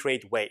 they can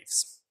create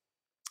waves.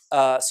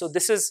 So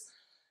this is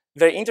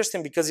very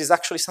interesting because it's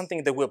actually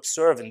something that we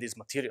observe in these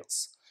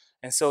materials.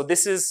 And so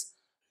this is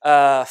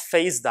a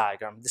phase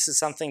diagram. This is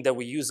something that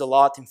we use a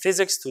lot in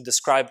physics to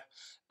describe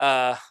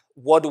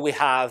what do we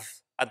have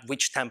at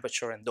which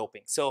temperature and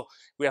doping. So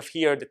we have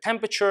here the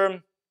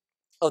temperature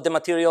of the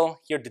material,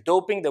 here the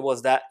doping, that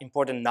was that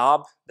important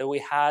knob that we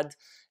had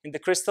in the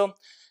crystal.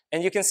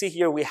 And you can see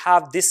here we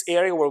have this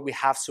area where we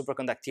have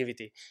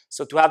superconductivity.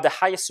 So to have the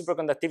highest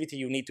superconductivity,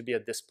 you need to be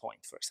at this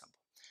point, for example.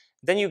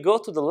 Then you go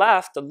to the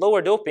left, the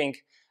lower doping,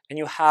 and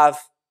you have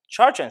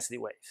charge density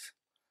wave.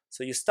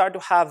 So you start to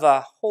have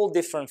a whole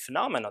different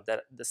phenomena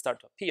that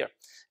start to appear.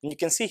 And you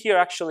can see here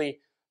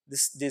actually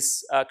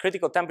this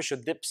critical temperature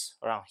dips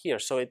around here.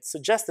 So it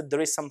suggests that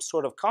there is some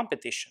sort of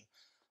competition,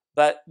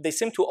 but they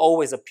seem to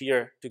always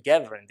appear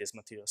together in this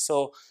material.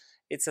 So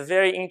it's a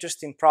very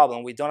interesting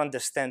problem. We don't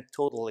understand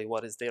totally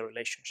what is their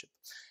relationship.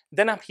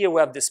 Then up here we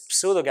have this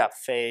pseudo-gap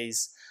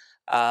phase.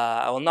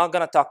 I'm not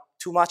going to talk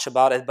too much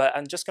about it, but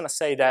I'm just going to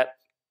say that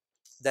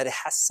it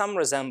has some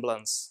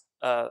resemblance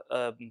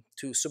to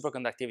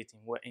superconductivity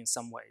in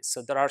some ways.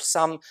 So there are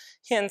some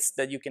hints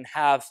that you can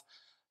have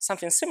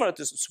something similar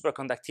to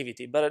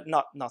superconductivity, but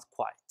not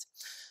quite.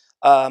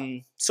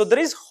 So there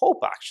is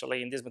hope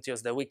actually in these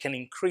materials that we can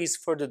increase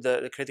further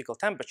the critical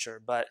temperature,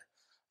 but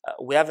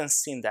we haven't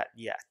seen that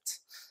yet,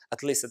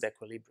 at least at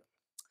equilibrium.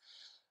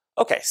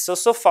 Okay, so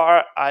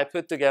far I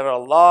put together a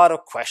lot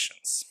of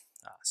questions.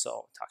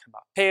 So talking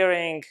about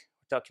pairing,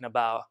 talking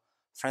about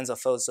friends and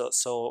foes,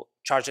 so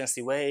charge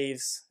density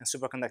waves and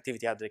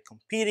superconductivity, are they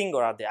competing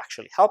or are they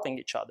actually helping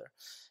each other?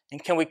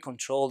 And can we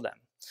control them?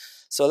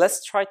 So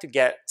let's try to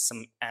get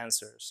some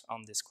answers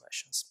on these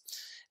questions.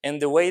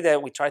 And the way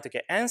that we try to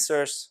get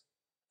answers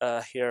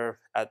here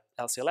at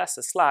LCLS,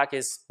 at SLAC,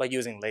 is by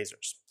using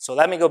lasers. So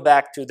let me go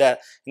back to that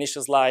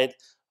initial slide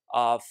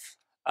of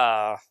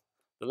the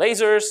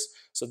lasers.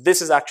 So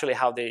this is actually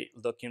how they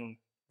look in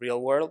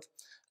real world.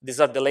 These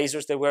are the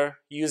lasers that we're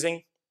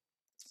using.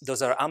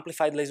 Those are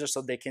amplified lasers,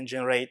 so they can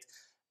generate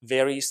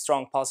very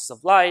strong pulses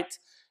of light,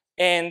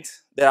 and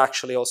they're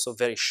actually also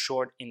very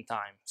short in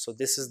time. So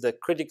this is the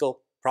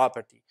critical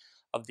property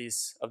of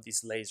these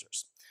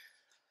lasers.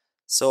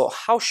 So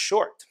how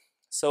short?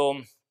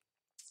 So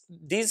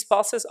these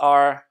pulses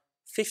are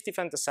 50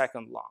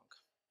 femtosecond long.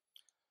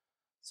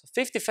 So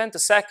 50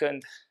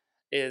 femtosecond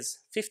is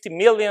 50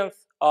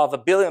 millionth of a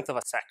billionth of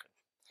a second.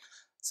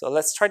 So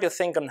let's try to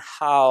think on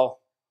how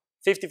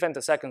 50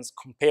 femtoseconds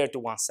compare to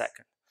 1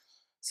 second.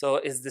 So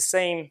it's the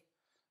same.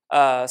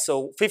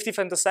 So 50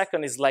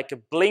 femtosecond is like a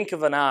blink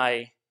of an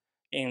eye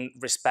in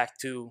respect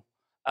to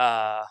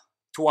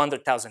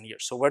 200,000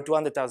 years. So where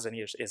 200,000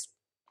 years is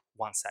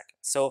 1 second.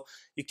 So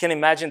you can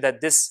imagine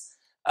that this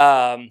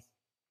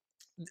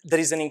there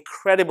is an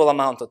incredible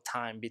amount of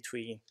time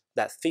between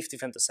that 50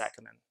 femtosecond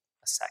and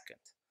a second.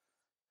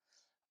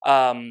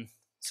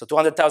 So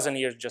 200,000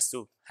 years, just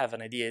to have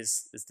an idea,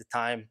 is the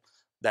time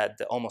that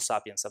the Homo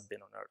sapiens have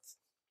been on Earth.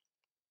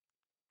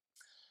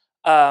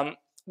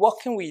 What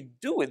can we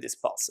do with these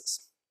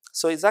pulses?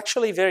 So it's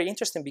actually very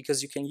interesting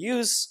because you can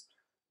use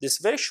these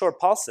very short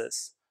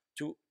pulses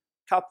to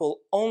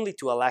couple only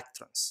to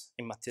electrons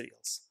in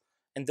materials.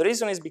 And the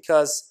reason is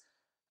because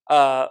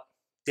the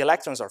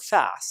electrons are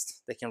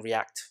fast, they can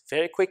react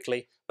very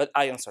quickly, but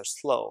ions are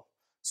slow.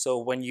 So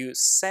when you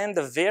send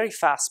a very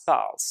fast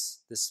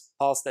pulse, this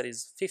pulse that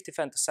is 50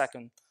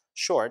 femtosecond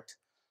short,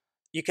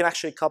 you can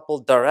actually couple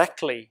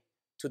directly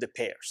to the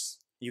pairs.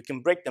 You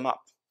can break them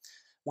up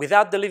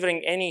without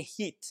delivering any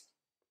heat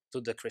to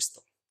the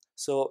crystal.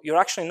 So you're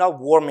actually not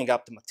warming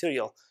up the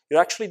material.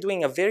 You're actually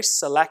doing a very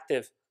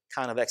selective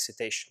kind of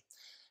excitation.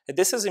 And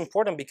this is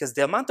important because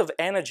the amount of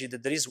energy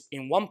that there is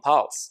in one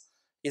pulse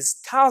is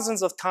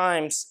thousands of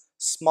times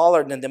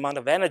smaller than the amount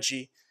of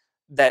energy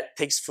that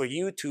takes for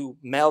you to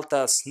melt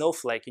a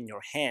snowflake in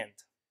your hand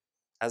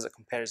as a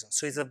comparison.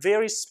 So it's a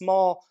very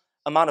small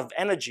amount of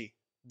energy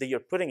that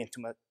you're putting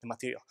into the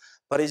material,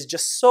 but it's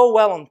just so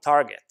well on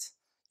target.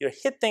 You're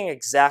hitting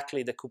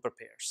exactly the Cooper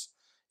pairs.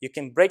 You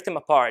can break them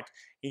apart,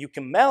 and you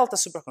can melt a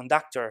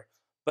superconductor,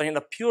 but in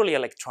a purely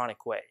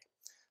electronic way.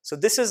 So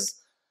this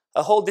is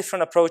a whole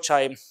different approach.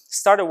 I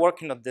started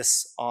working on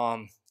this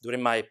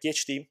during my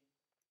PhD,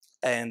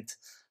 and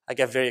I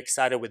get very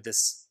excited with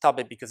this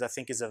topic because I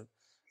think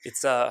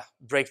it's a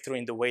breakthrough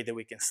in the way that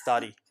we can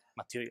study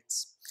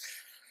materials.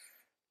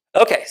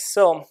 Okay,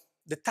 so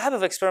the type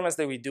of experiments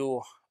that we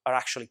do are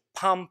actually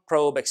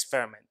pump-probe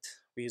experiment.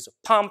 We use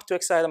a pump to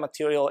excite a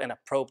material and a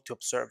probe to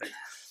observe it.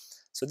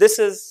 So this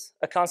is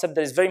a concept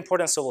that is very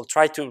important, so we'll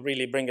try to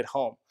really bring it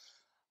home.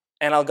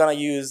 And I'm gonna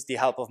use the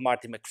help of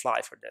Marty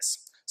McFly for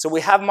this. So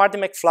we have Marty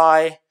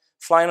McFly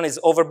flying on his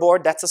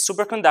overboard. That's a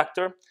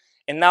superconductor.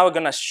 And now we're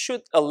gonna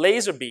shoot a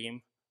laser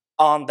beam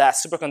on that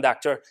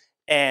superconductor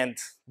and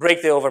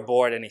break the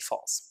overboard and he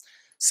falls.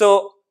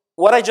 So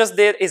what I just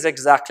did is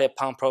exactly a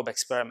pump probe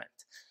experiment.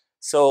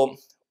 So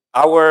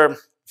our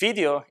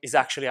video is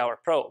actually our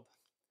probe.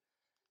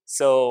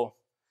 So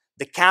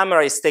the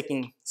camera is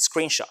taking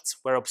screenshots.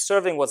 We're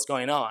observing what's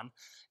going on.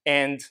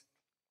 And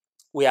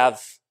we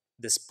have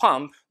this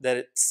pump that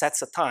it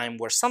sets a time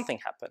where something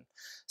happened.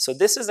 So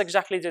this is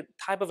exactly the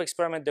type of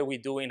experiment that we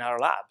do in our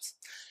labs.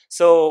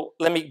 So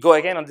let me go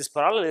again on this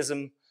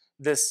parallelism.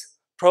 This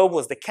probe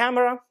was the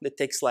camera that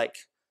takes like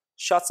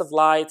shots of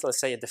light. Let's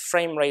say the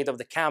frame rate of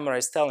the camera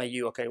is telling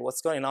you, okay,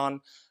 what's going on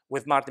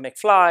with Marty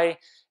McFly.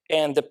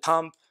 And the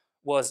pump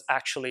was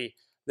actually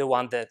the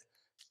one that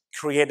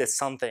created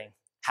something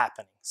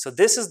happening. So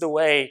this is the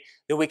way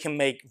that we can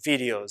make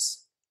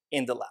videos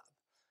in the lab.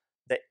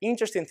 The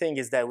interesting thing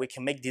is that we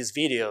can make these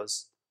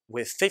videos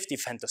with 50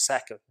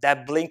 femtosecond,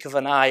 that blink of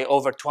an eye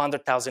over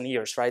 200,000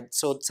 years, right?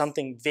 So it's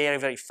something very,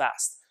 very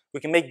fast. We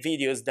can make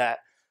videos that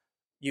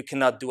you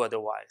cannot do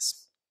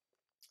otherwise.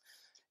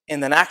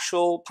 In an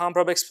actual pump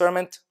probe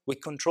experiment, we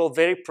control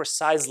very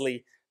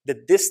precisely the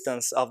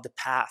distance of the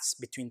paths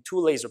between two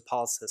laser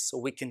pulses, so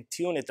we can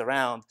tune it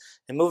around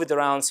and move it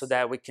around so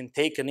that we can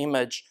take an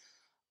image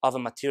of a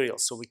material.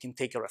 So we can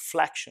take a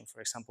reflection, for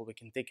example, we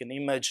can take an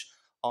image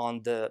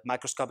on the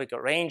microscopic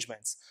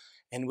arrangements,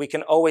 and we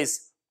can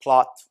always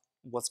plot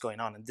what's going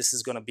on, and this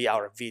is going to be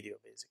our video,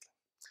 basically.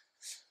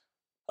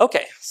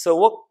 Okay, so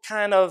what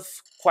kind of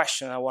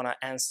question I want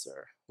to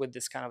answer with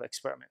this kind of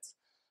experiments?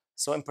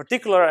 So in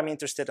particular, I'm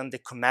interested in the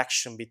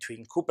connection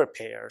between Cooper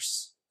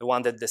pairs, the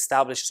one that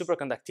establish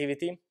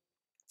superconductivity,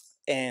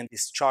 and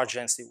these charge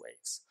density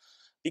waves.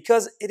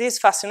 Because it is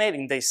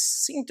fascinating, they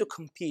seem to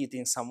compete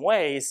in some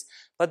ways,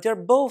 but they're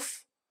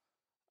both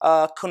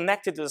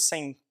connected to the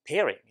same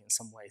pairing in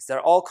some ways.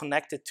 They're all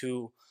connected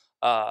to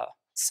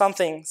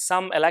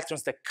some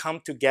electrons that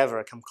come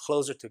together, come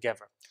closer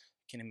together,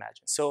 you can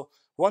imagine. So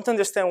we want to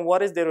understand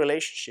what is the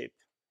relationship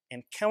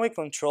and can we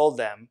control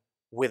them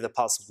with the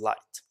pulse of light.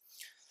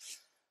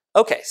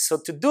 Okay, so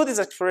to do this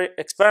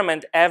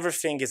experiment,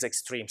 everything is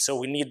extreme. So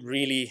we need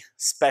really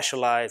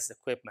specialized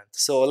equipment.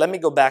 So let me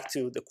go back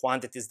to the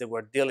quantities that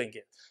we're dealing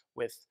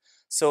with.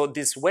 So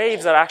these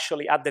waves are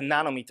actually at the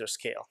nanometer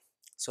scale.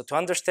 So to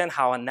understand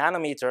how a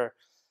nanometer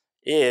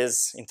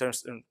is in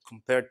terms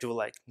compared to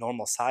like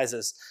normal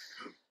sizes,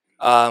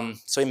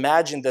 so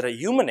imagine that a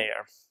human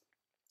hair,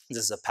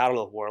 this is a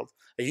parallel world,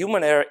 a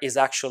human hair is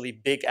actually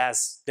big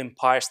as the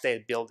Empire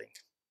State Building,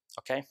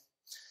 okay?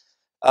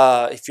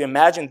 If you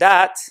imagine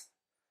that,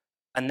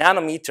 a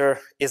nanometer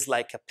is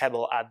like a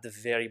pebble at the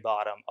very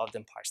bottom of the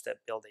Empire State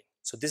Building.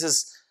 So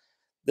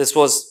this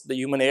was the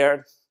human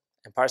hair,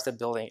 Empire State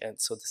Building,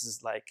 and so this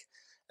is like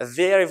a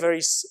very,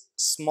 very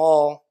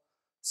small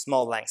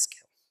length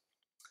scale.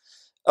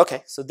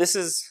 Okay, so this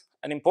is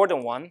an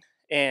important one,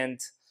 and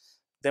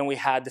then we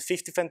had the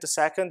 50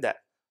 femtosecond, that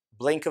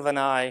blink of an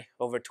eye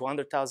over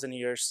 200,000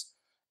 years,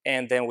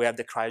 and then we have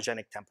the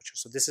cryogenic temperature.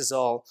 So this is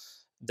all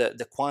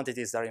the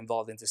quantities that are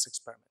involved in this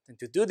experiment. And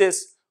to do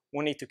this,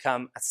 we need to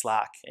come at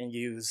SLAC and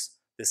use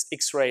this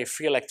X-ray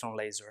free electron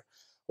laser.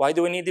 Why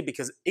do we need it?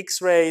 Because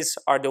X-rays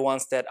are the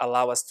ones that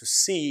allow us to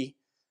see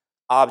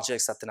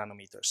objects at the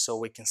nanometer. So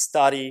we can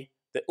study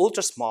the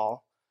ultra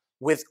small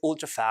with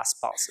ultra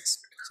fast pulses.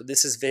 So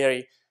this is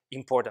very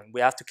important. We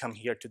have to come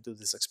here to do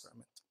this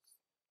experiment.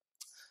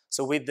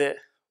 So with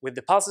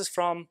the pulses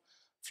from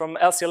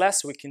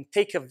LCLS, we can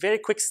take a very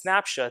quick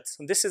snapshot.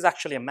 And this is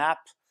actually a map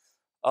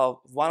of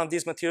one of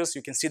these materials.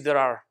 You can see there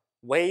are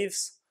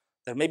waves.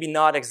 They're maybe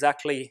not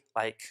exactly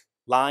like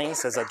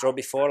lines as I drew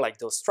before, like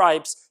those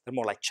stripes. They're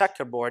more like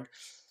checkerboard.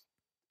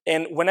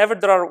 And whenever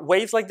there are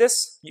waves like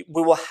this,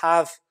 we will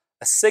have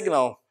a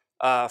signal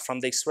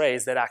from the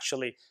X-rays that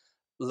actually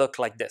look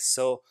like this.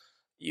 So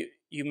you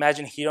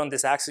imagine here on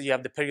this axis, you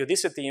have the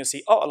periodicity, and you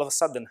see, oh, all of a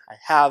sudden, I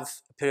have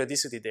a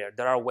periodicity there.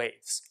 There are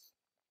waves.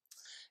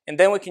 And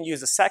then we can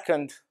use a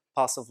second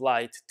pulse of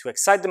light to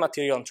excite the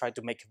material and try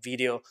to make a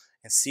video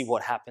and see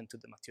what happened to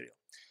the material.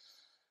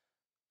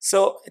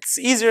 So it's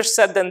easier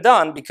said than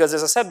done because,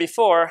 as I said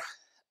before,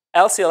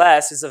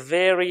 LCLS is a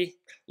very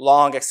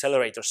long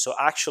accelerator. So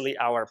actually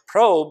our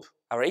probe,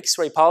 our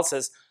X-ray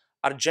pulses,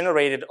 are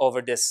generated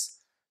over this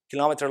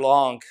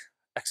kilometer-long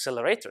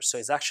accelerator. So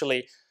it's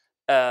actually,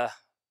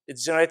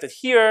 it's generated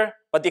here,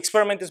 but the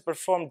experiment is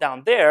performed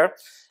down there,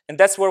 and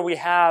that's where we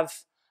have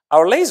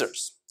our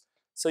lasers.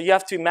 So you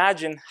have to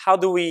imagine, how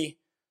do we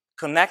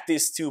connect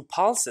these two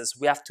pulses?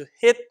 We have to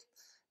hit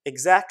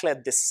exactly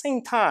at the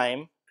same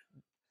time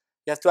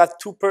You have to have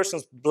two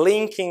persons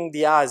blinking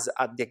the eyes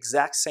at the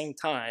exact same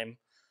time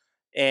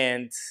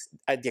and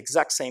at the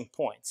exact same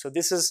point. So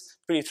this is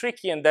pretty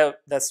tricky, and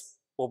that's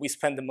what we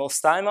spend the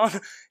most time on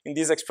in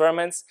these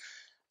experiments.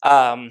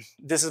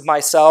 This is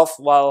myself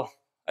while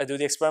I do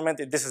the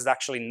experiment. This is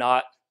actually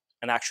not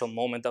an actual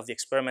moment of the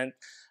experiment.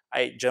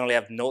 I generally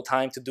have no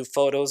time to do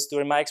photos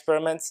during my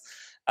experiments.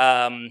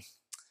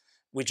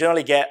 We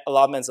generally get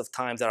allotments of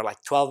times that are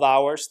like 12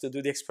 hours to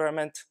do the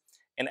experiment,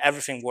 and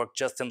everything worked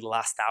just in the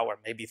last hour,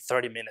 maybe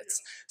 30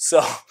 minutes.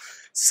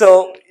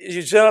 So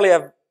you generally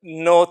have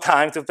no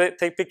time to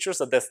take pictures,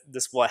 so this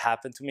is what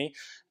happened to me.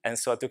 And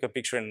so I took a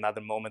picture in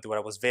another moment where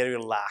I was very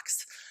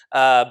relaxed.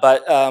 Yeah,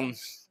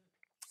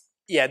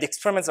 the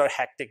experiments are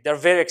hectic. They're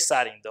very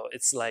exciting, though.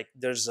 It's like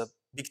there's a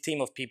big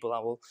team of people. I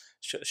will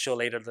show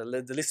later.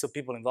 The list of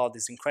people involved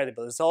is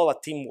incredible. It's all a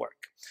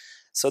teamwork.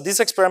 So these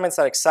experiments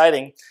are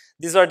exciting.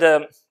 These are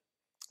the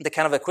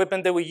kind of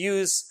equipment that we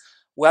use.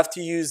 We have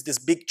to use these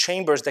big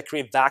chambers that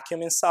create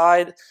vacuum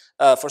inside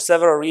for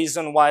several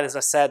reasons. One, as I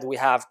said, we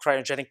have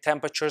cryogenic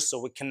temperatures, so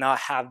we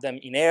cannot have them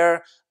in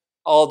air.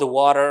 All the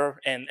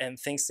water and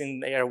things in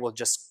the air will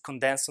just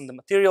condense on the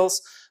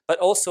materials. But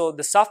also,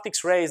 the soft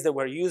X-rays that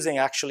we're using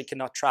actually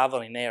cannot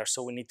travel in air,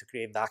 so we need to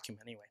create vacuum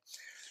anyway.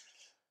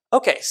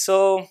 Okay,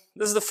 so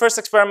this is the first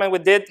experiment we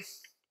did.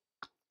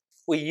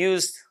 We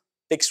used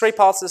the X-ray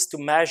pulses to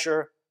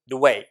measure the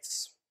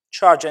waves,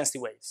 charge density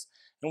waves.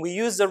 And we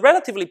used a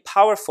relatively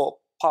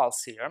powerful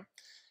pulse here,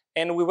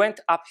 and we went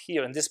up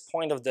here in this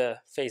point of the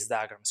phase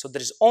diagram. So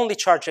there is only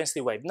charge density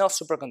wave, no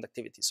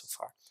superconductivity so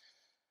far.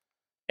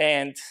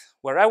 And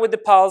we're at with the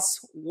pulse.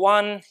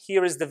 1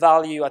 here is the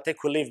value at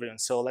equilibrium.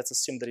 So let's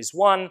assume there is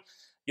 1,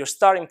 your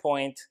starting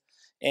point,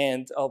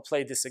 and I'll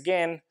play this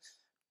again.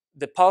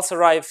 The pulse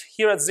arrives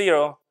here at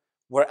 0.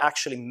 We're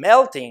actually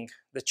melting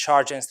the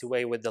charge density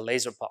wave with the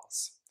laser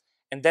pulse.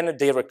 And then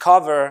they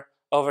recover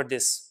over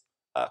this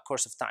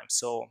course of time.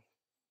 So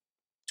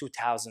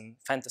 2,000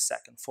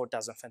 femtosecond,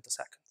 4,000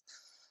 femtosecond.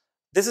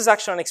 This is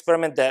actually an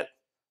experiment that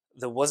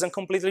wasn't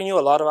completely new.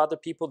 A lot of other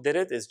people did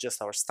it. It's just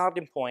our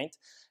starting point.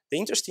 The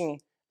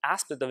interesting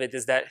aspect of it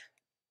is that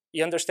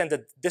you understand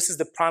that this is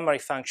the primary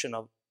function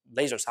of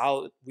lasers.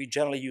 How we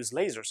generally use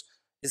lasers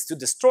is to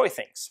destroy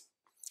things.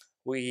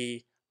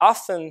 We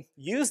often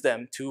use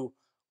them to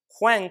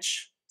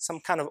quench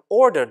some kind of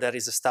order that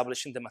is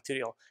established in the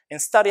material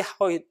and study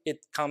how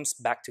it comes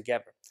back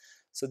together.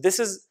 So this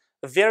is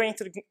a very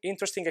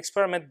interesting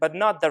experiment, but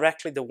not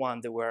directly the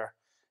one that we're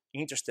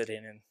interested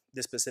in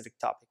this specific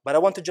topic. But I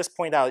want to just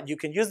point out, you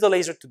can use the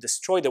laser to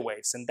destroy the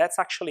waves, and that's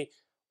actually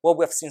what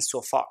we have seen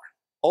so far.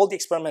 All the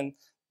experiments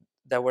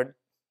that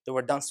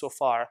were done so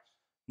far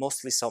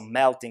mostly saw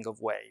melting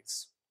of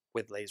waves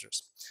with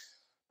lasers.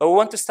 But we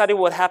want to study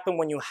what happened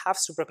when you have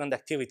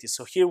superconductivity.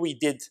 So here we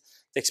did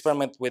the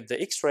experiment with the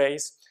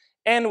X-rays,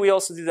 and we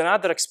also did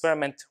another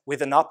experiment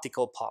with an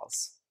optical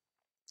pulse.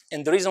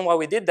 And the reason why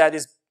we did that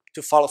is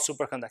to follow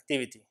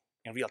superconductivity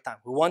in real time.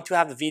 We want to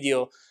have a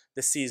video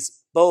that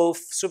sees both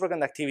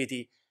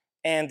superconductivity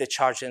and the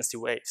charge density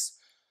waves.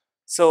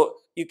 So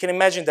you can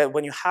imagine that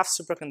when you have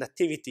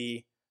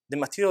superconductivity, the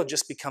material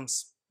just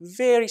becomes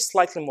very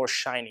slightly more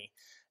shiny.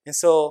 And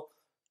so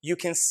you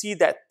can see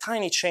that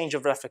tiny change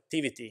of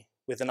reflectivity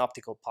with an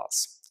optical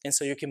pulse. And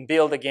so you can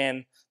build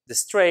again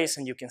this trace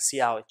and you can see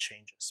how it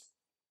changes.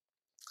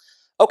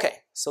 Okay,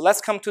 so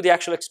let's come to the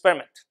actual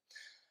experiment.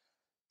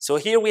 So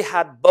here we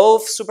had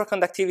both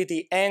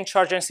superconductivity and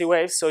charge density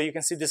waves. So you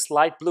can see this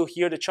light blue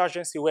here, the charge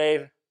density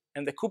wave,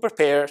 and the Cooper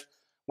pair.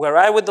 We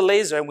arrive with the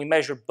laser and we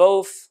measure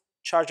both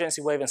charge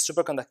density wave and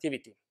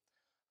superconductivity.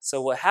 So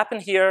what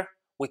happened here,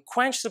 we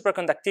quenched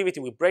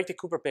superconductivity, we break the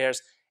Cooper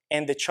pairs,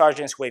 and the charge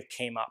density wave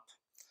came up.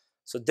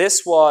 So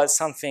this was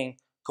something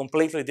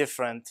completely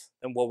different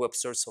than what we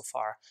observed so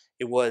far.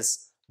 It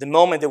was the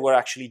moment that we're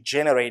actually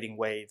generating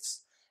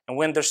waves. And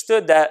we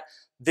understood that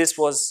this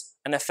was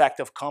an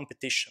effect of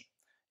competition.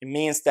 It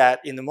means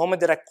that in the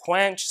moment that I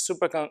quench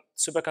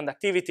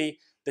superconductivity,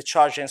 the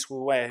charge density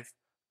wave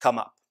come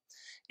up.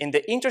 And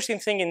the interesting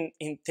thing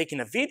in taking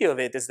a video of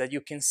it is that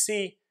you can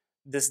see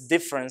this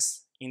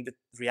difference in the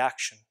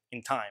reaction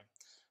in time.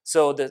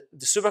 So the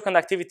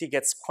superconductivity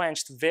gets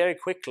quenched very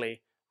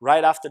quickly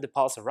right after the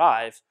pulse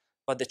arrives,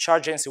 but the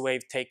charge density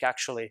wave take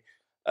actually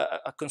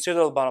a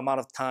considerable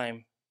amount of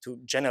time to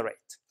generate.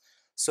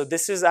 So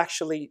this is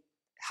actually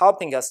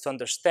helping us to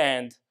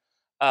understand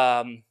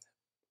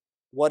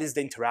what is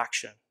the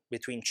interaction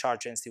between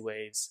charge density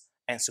waves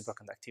and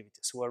superconductivity.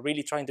 So we're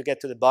really trying to get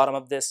to the bottom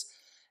of this,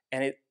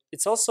 and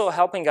it's also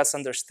helping us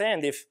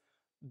understand if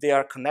they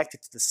are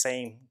connected to the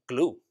same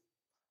glue.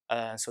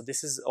 So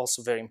this is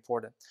also very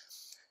important.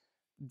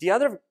 The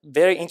other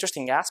very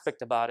interesting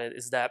aspect about it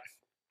is that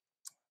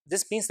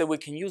this means that we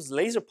can use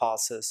laser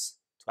pulses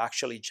to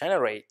actually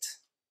generate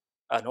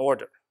an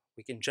order.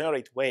 We can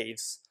generate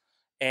waves,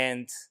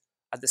 and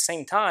at the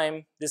same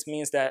time, this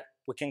means that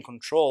we can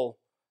control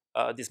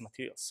these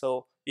materials.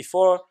 So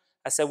before,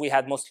 I said we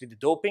had mostly the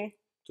doping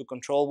to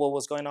control what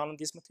was going on in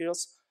these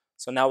materials.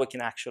 So now we can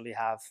actually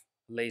have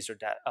a laser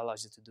that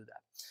allows you to do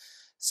that.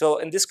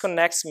 And this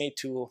connects me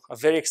to a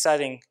very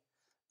exciting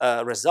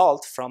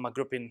result from a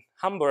group in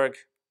Hamburg,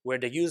 where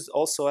they used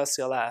also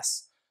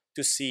SLS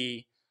to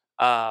see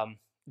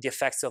the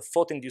effects of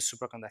photo-induced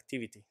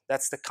superconductivity.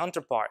 That's the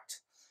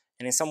counterpart.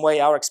 And in some way,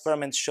 our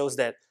experiment shows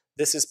that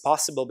this is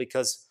possible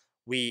because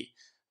we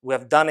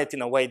have done it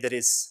in a way that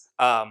is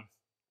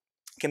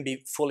can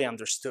be fully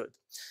understood.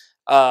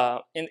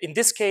 In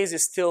this case,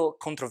 it's still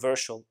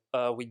controversial.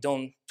 We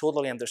don't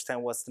totally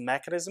understand what's the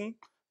mechanism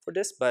for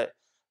this, but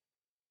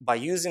by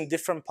using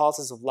different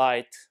pulses of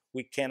light,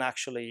 we can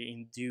actually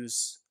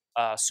induce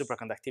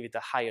superconductivity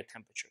at higher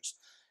temperatures.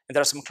 And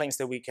there are some claims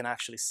that we can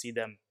actually see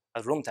them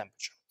at room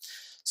temperature.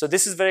 So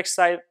this is very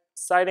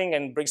exciting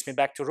and brings me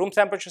back to room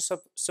temperature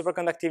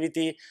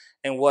superconductivity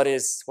and what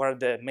are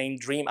the main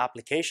dream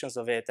applications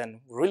of it. And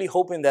we're really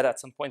hoping that at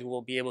some point we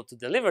will be able to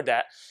deliver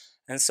that.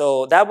 And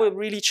so that will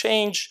really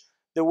change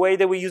the way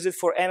that we use it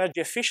for energy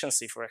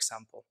efficiency, for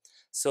example.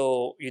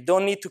 So you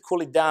don't need to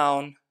cool it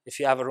down if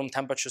you have a room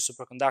temperature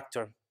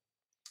superconductor.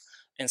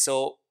 And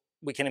so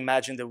we can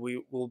imagine that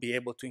we will be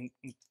able to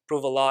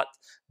improve a lot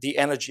the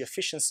energy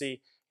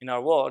efficiency in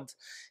our world.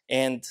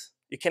 And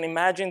you can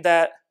imagine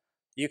that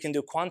you can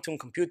do quantum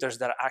computers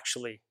that are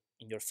actually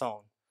in your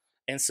phone.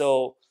 And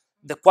so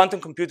the quantum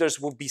computers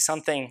will be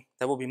something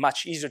that will be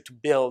much easier to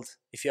build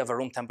if you have a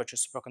room temperature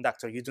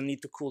superconductor. You don't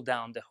need to cool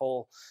down the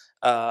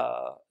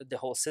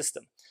whole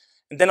system.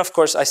 And then, of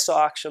course, I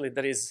saw actually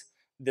there is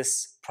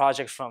this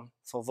project from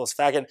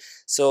Volkswagen,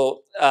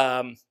 so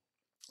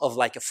of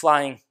like a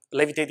flying,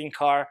 levitating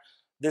car.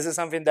 This is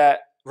something that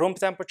room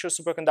temperature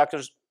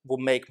superconductors will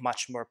make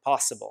much more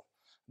possible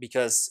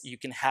because you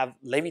can have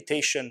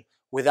levitation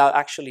without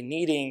actually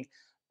needing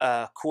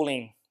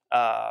cooling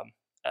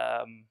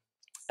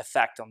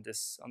effect on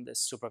this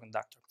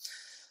superconductor.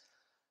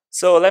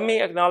 So let me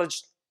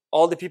acknowledge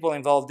all the people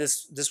involved.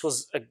 This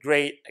was a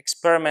great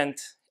experiment,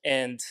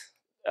 and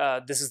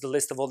this is the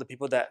list of all the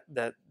people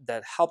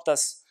that helped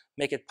us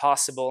make it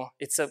possible.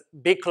 It's a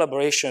big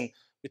collaboration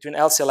between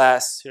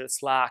LCLS here at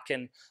SLAC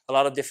and a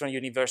lot of different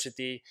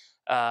universities.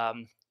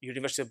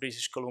 University of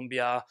British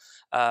Columbia,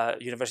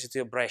 University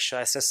of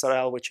Brescia,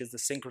 SSRL, which is the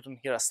synchrotron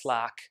here at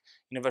SLAC,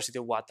 University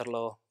of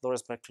Waterloo,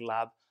 Lawrence Berkeley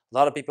Lab, a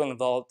lot of people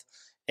involved.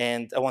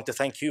 And I want to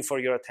thank you for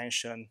your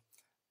attention,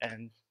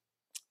 and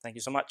thank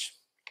you so much.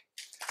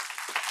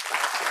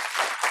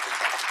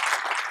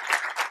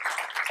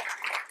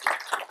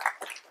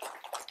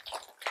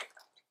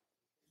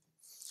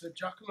 So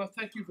Giacomo,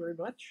 thank you very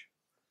much.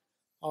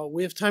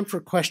 We have time for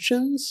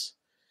questions.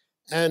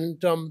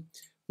 And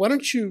why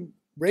don't you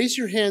raise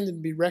your hand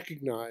and be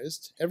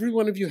recognized. Every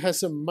one of you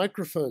has a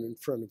microphone in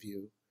front of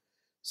you.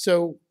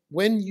 So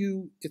when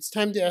it's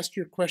time to ask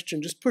your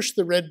question, just push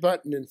the red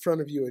button in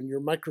front of you and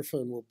your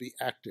microphone will be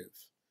active.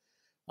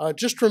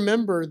 Just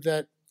remember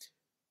that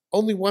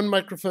only one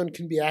microphone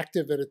can be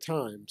active at a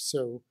time.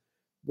 So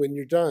when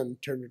you're done,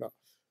 turn it off.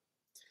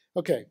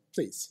 Okay,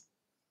 please.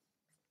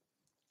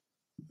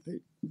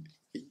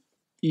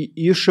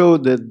 You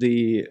showed that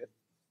the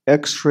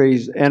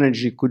X-rays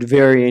energy could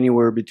vary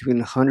anywhere between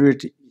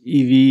 100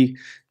 eV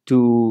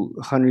to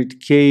 100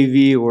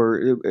 kV,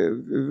 or a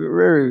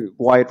very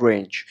wide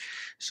range.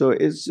 So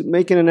it's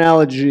making an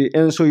analogy,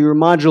 and so you're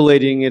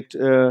modulating it,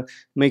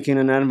 making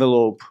an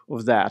envelope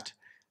of that,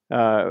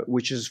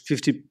 which is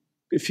 50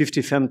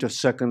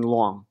 femtosecond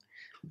long.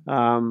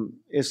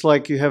 It's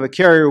like you have a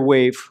carrier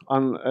wave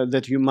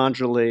that you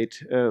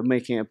modulate,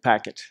 making a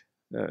packet.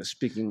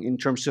 Speaking in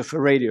terms of a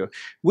radio,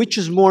 which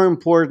is more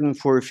important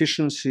for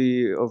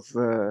efficiency of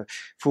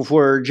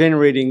for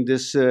generating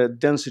this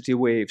density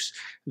waves,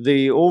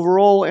 the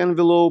overall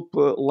envelope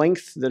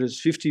length that is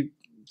 50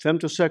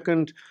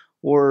 femtosecond,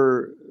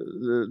 or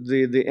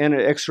the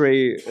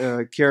X-ray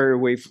carrier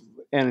wave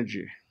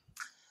energy?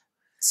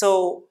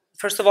 So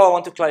first of all, I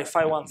want to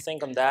clarify one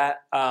thing on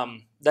that.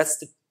 That's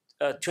the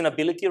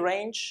tunability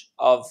range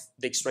of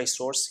the X-ray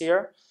source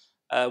here.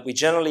 We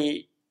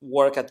generally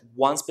work at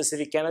one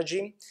specific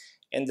energy,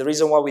 and the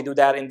reason why we do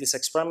that in this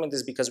experiment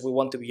is because we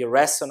want to be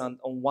resonant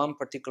on one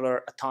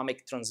particular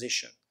atomic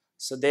transition.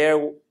 So there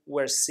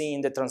we're seeing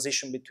the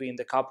transition between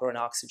the copper and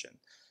oxygen,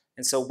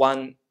 and so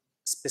one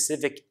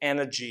specific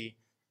energy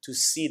to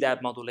see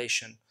that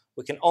modulation.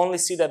 We can only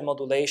see that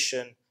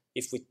modulation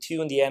if we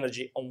tune the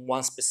energy on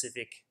one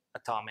specific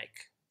atomic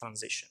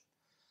transition.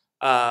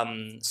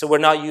 So we're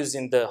not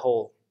using the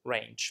whole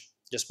range.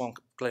 Just one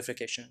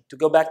clarification. To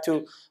go back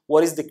to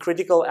what is the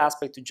critical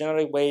aspect to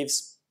generate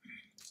waves,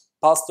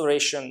 pulse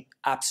duration,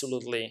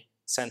 absolutely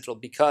central,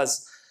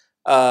 because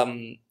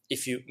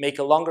if you make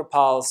a longer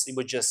pulse, it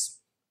would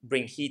just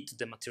bring heat to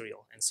the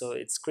material. And so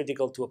it's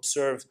critical to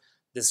observe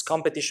this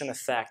competition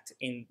effect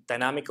in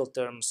dynamical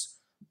terms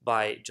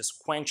by just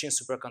quenching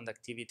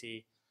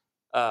superconductivity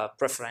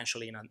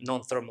preferentially in a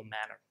non-thermal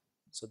manner.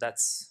 So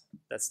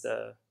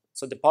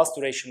so the pulse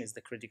duration is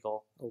the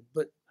critical. Oh,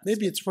 but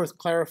maybe it's worth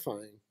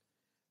clarifying.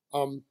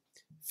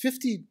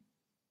 50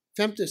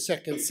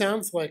 femtoseconds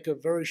sounds like a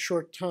very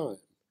short time,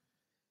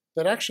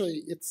 but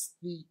actually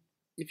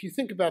if you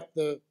think about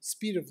the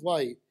speed of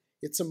light,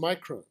 it's a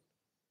micron.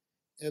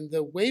 and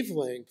the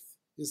wavelength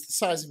is the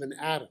size of an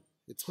atom.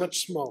 It's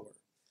much smaller.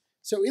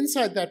 So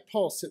inside that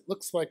pulse, it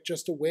looks like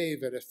just a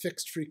wave at a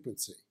fixed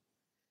frequency.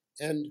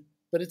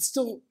 But it's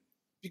still,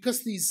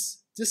 because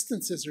these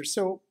distances are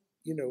so,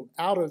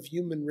 out of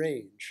human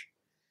range,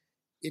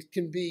 it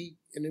can be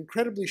an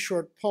incredibly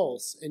short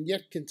pulse and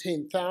yet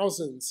contain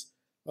thousands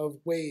of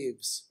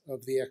waves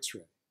of the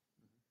X-ray.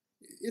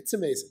 It's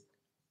amazing.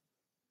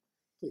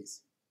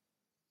 Please.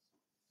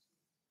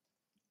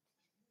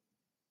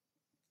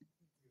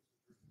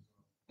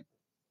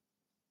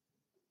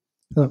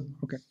 Hello.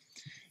 Okay.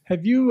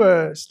 Have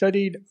you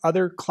studied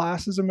other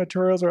classes of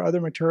materials or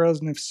other materials?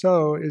 And if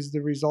so, is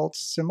the results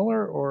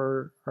similar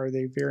or are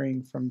they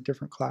varying from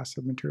different classes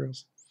of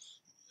materials?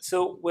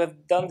 So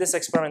we've done this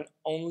experiment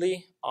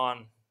only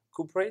on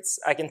cuprates.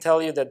 I can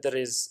tell you that there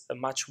is a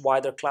much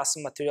wider class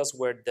of materials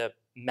where the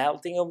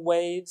melting of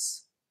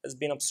waves has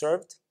been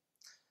observed.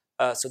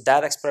 So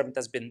that experiment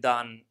has been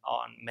done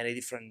on many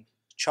different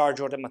charge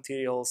order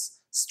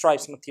materials,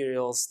 stripes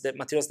materials, the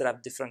materials that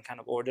have different kind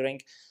of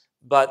ordering.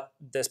 But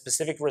the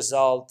specific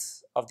result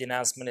of the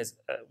announcement is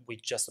we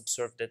just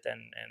observed it,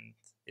 and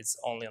it's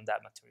only on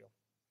that material.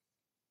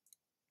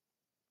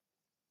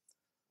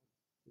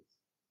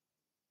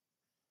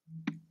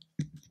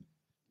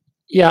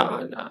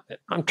 Yeah,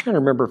 I'm trying to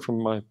remember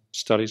from my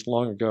studies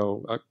long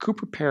ago.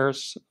 Cooper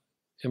pairs,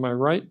 am I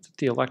right that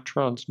the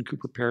electrons in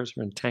Cooper pairs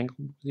are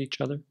entangled with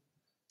each other?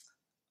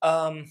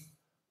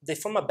 They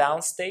form a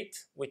bound state,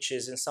 which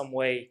is in some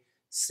way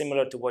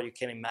similar to what you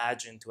can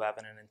imagine to have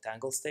in an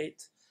entangled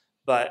state.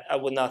 But I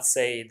would not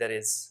say that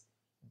it's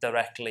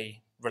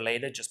directly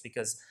related, just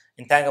because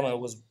entanglement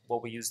was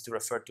what we used to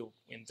refer to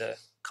in the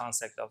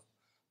concept of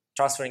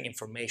transferring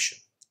information.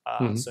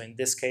 So in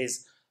this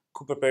case,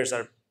 Cooper pairs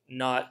are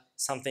not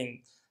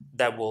something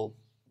that will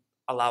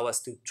allow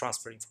us to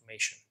transfer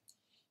information.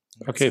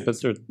 Okay, but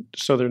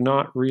they're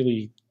not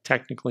really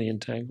technically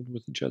entangled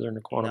with each other in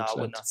a quantum sense? No,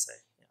 I would not say.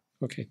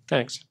 Yeah. Okay,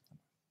 thanks.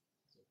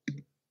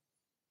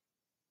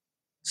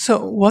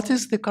 So what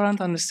is the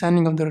current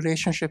understanding of the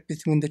relationship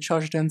between the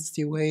charge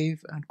density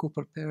wave and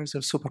Cooper pairs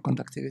of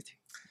superconductivity?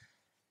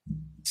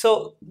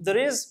 So there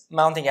is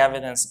mounting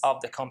evidence of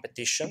the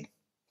competition.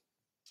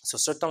 So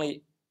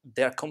certainly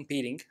they're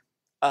competing,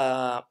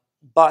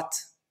 but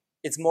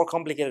it's more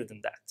complicated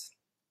than that,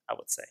 I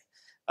would say.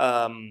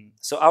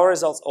 So our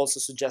results also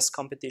suggest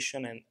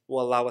competition and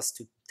will allow us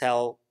to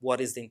tell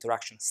what is the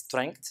interaction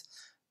strength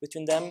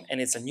between them. And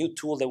it's a new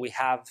tool that we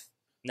have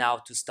now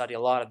to study a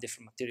lot of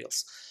different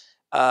materials.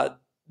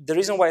 The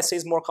reason why I say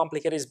it's more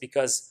complicated is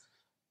because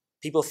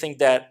people think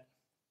that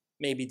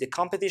maybe the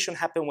competition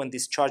happens when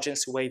these charge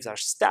density waves are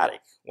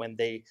static, when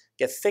they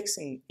get fixed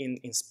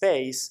in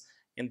space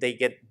and they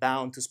get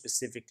bound to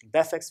specific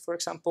defects, for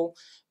example.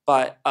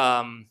 But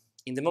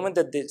in the moment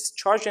that these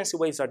charge density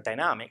waves are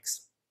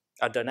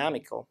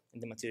dynamical in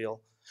the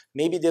material,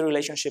 maybe the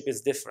relationship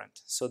is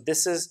different. So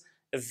this is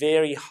a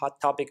very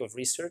hot topic of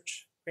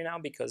research right now,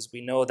 because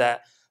we know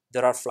that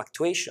there are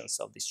fluctuations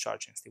of these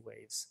charge density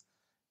waves.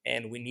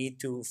 And we need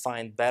to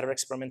find better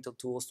experimental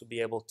tools to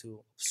be able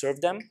to observe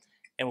them.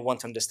 And we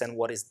want to understand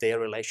what is their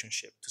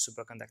relationship to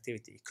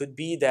superconductivity. It could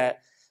be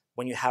that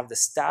when you have the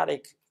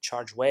static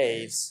charge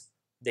waves,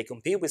 they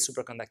compete with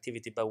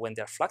superconductivity, but when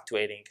they're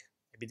fluctuating,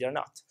 maybe they're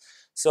not.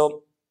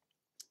 So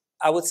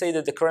I would say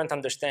that the current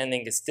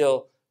understanding is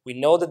still, we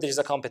know that there's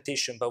a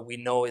competition, but we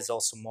know it's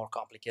also more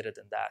complicated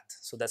than that.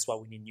 So that's why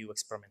we need new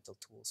experimental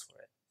tools for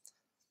it.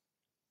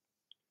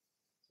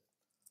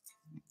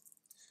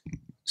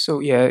 So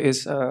yeah,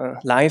 it's a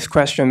live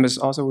question, but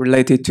also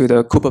related to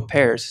the Cooper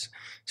pairs.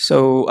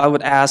 So I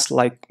would ask,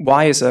 like,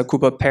 why is a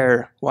Cooper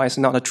pair? Why is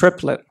it not a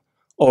triplet?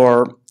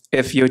 Or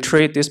if you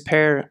treat this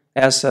pair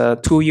as a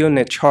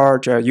 2-unit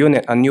charge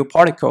unit, a new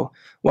particle,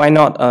 why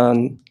not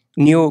a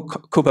new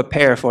Cooper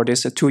pair for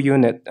this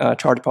 2-unit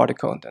charge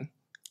particle then?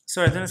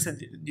 Sorry, I didn't say,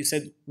 you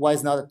said why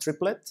is not a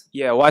triplet?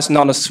 Yeah, why is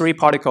not a 3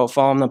 particle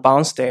from a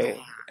bound state?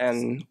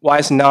 And why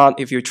is not,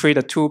 if you treat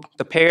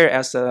the pair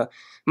as a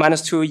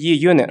 -2 E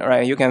unit,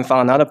 right? You can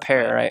find another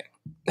pair, right?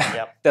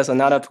 Yep. There's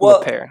another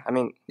Cooper pair. I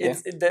mean, yeah.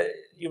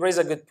 You raise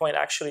a good point.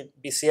 Actually,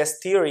 BCS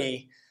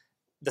theory,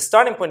 the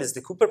starting point is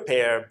the Cooper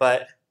pair,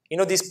 but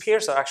these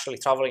pairs are actually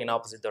traveling in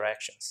opposite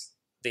directions.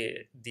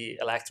 The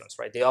electrons,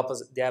 right? They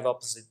have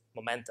opposite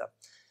momenta.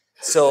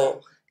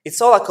 So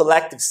it's all a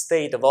collective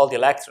state of all the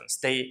electrons.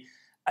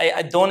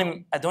 I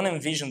don't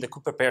envision the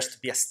Cooper pairs to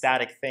be a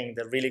static thing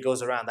that really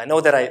goes around. I know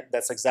that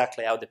that's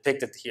exactly how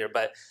depicted here,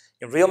 but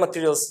in real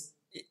materials,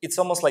 it's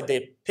almost like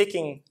they're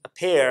picking a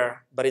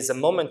pair, but it's a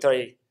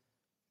momentary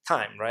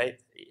time, right?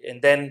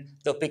 And then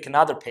they'll pick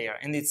another pair.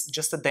 And it's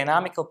just a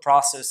dynamical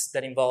process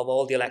that involves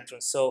all the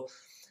electrons. So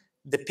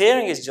the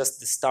pairing is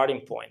just the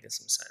starting point in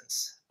some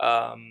sense.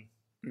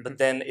 But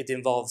then it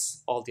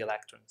involves all the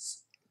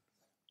electrons.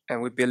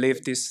 And we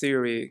believe this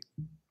theory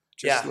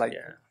just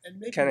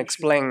can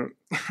explain.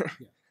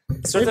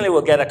 Certainly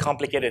we'll get a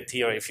complicated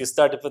theory. If you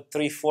start to put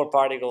 3-4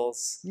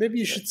 particles. Maybe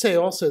you should say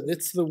also,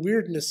 it's the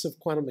weirdness of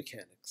quantum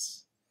mechanics.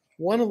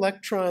 1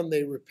 electron,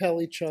 they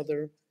repel each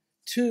other.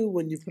 2,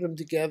 when you put them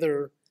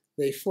together,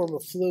 they form a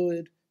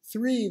fluid.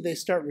 3, they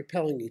start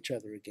repelling each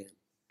other again.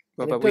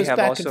 But we have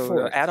also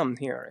the atom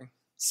here.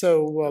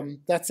 So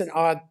that's an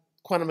odd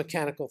quantum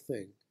mechanical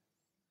thing.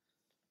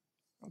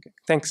 Okay,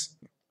 thanks.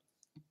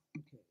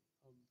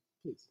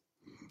 Please.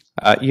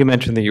 You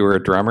mentioned that you were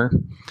a drummer.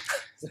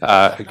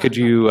 Could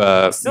you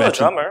Still mention, a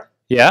drummer.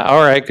 Yeah,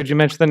 all right. Could you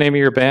mention the name of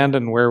your band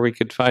and where we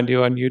could find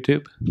you on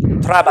YouTube?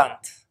 Trabant.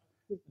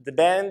 The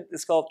band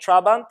is called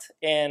Trabant,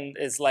 and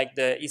it's like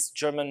the East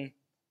German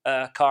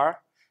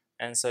car.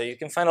 And so you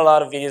can find a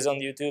lot of videos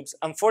on YouTube.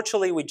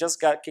 Unfortunately, we just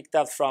got kicked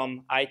out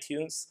from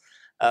iTunes,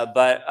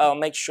 but I'll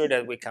make sure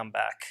that we come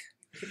back.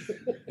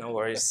 No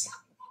worries.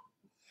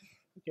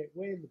 Okay,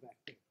 way in the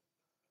back.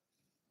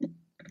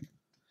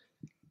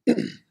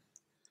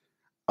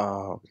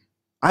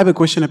 I have a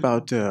question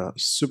about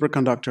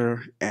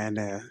superconductor and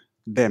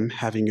them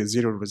having a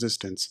zero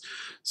resistance.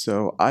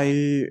 So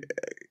we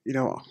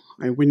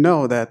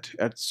know that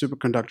at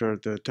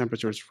superconductor the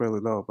temperature is really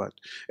low, but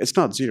it's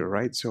not zero,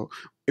 right? So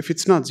if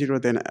it's not zero,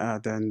 then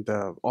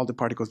all the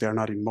particles, they are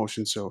not in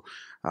motion. So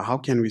how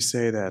can we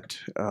say that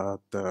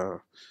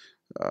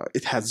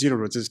it has zero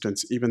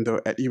resistance, even though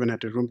even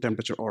at a room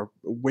temperature or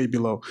way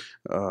below,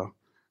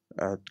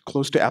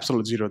 close to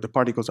absolute zero, the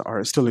particles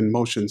are still in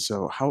motion?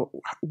 So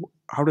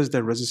how does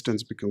their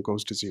resistance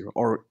goes to zero,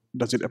 or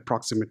does it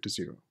approximate to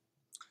zero?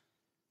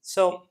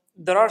 So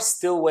there are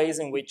still ways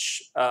in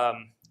which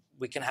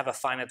we can have a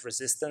finite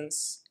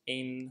resistance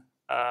in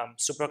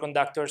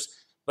superconductors,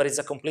 but it's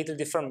a completely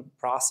different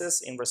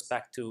process in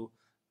respect to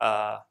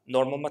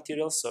normal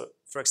materials. So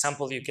for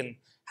example, you can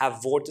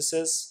have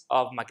vortices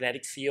of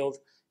magnetic field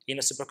in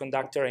a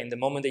superconductor, and the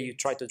moment that you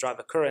try to drive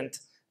a current,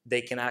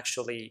 they can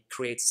actually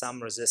create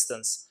some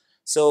resistance.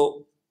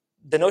 So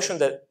the notion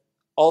that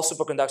all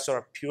superconductors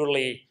are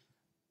purely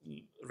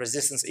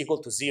resistance equal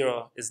to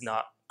zero is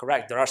not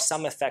correct. There are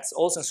some effects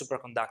also in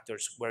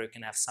superconductors where you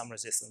can have some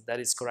resistance. That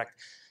is correct.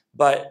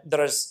 But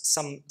there are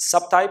some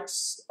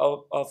subtypes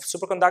of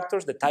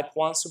superconductors, the type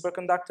 1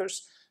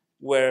 superconductors,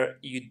 where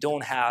you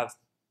don't have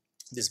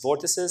these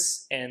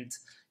vortices. And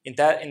in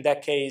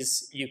that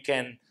case, you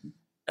can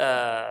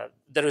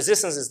the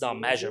resistance is not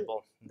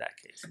measurable in that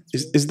case.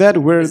 Is that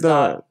where it's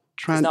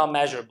not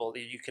measurable.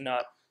 You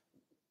cannot.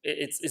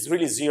 It's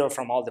really zero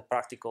from all the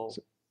practical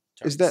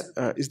terms.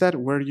 Is that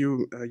where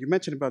you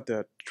mentioned about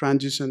the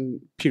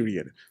transition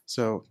period?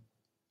 So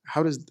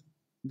how does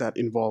that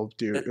involve?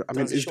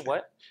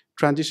 What?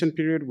 Transition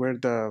period where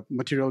the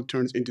material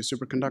turns into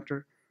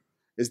superconductor?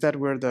 Is that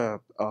where the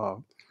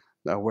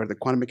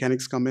quantum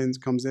mechanics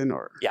comes in,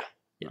 or? Yeah.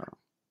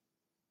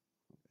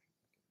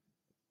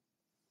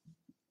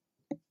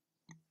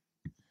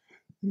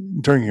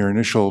 During your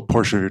initial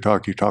portion of your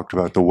talk, you talked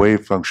about the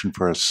wave function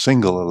for a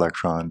single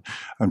electron.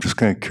 I'm just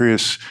kind of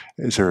curious,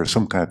 is there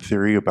some kind of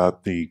theory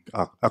about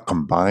a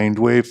combined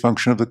wave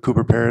function of the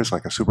Cooper pairs,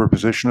 like a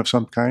superposition of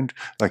some kind,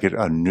 like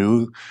a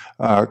new,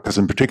 because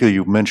in particular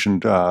you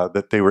mentioned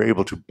that they were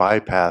able to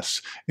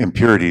bypass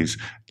impurities,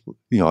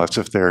 as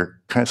if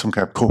they're some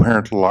kind of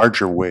coherent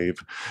larger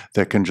wave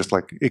that can just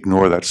like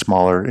ignore that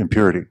smaller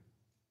impurity.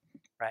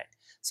 Right.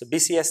 So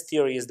BCS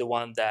theory is the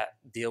one that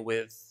deal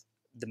with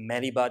the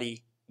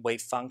many-body wave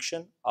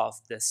function of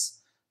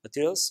this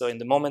material. So in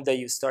the moment that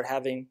you start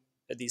having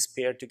these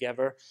paired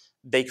together,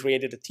 they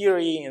created a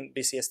theory in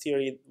BCS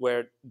theory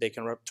where they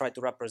can try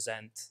to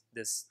represent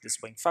this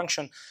wave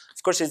function.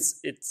 Of course,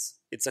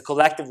 it's a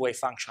collective wave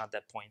function at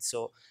that point,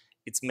 so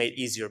it's made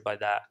easier by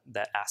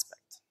that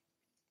aspect.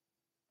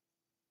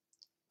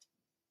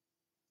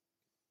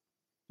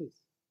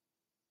 Please.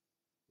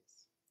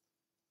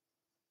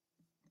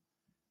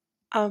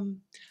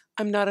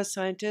 I'm not a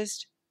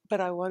scientist, but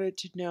I wanted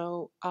to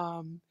know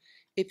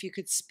if you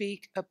could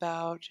speak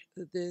about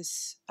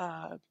this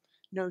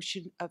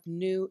notion of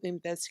new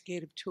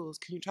investigative tools.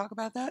 Can you talk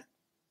about that?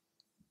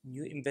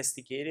 New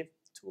investigative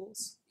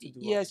tools?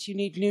 Yes, you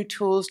need new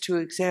tools to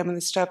examine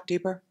the stuff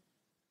deeper.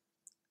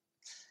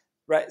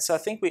 Right, so I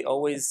think we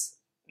always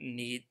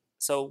need,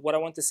 so what I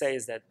want to say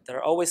is that there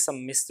are always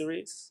some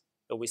mysteries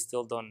that we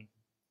still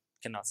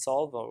cannot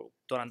solve or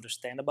don't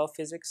understand about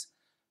physics.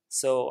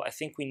 So I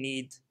think we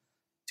need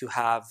to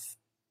have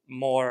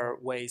more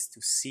ways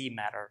to see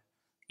matter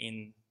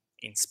in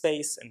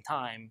space and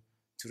time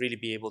to really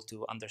be able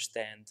to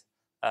understand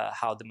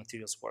how the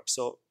materials work.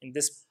 So in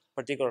this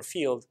particular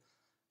field,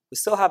 we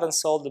still haven't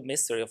solved the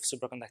mystery of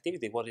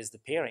superconductivity. What is the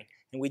pairing?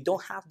 And we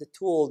don't have the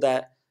tool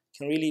that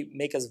can really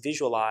make us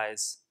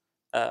visualize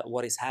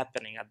what is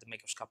happening at the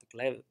macroscopic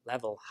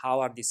level.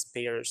 How are these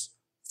pairs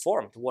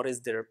formed? What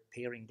is their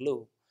pairing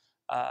glue?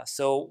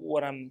 So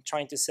what I'm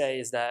trying to say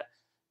is that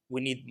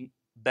we need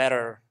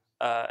better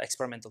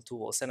experimental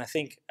tools. And I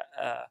think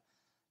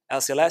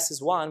LCLS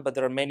is one, but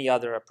there are many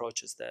other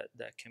approaches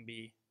that can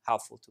be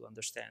helpful to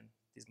understand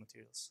these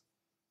materials.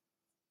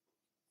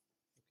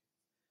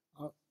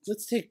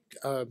 Let's take,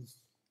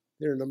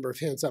 there are a number of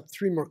hands up,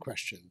 3 more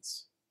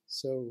questions.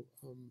 So,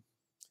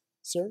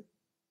 sir?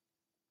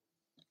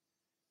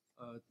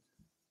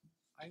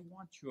 I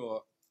want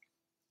your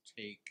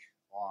take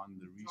on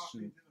the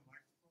recent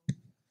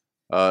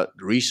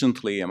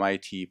Recently,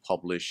 MIT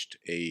published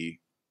a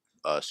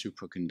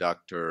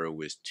superconductor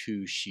with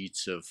 2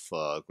 sheets of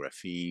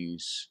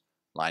graphenes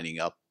lining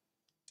up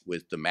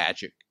with the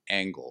magic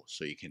angle,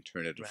 so you can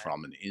turn it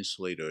from an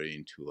insulator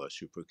into a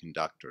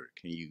superconductor.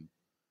 Can you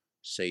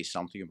say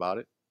something about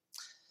it?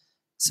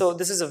 So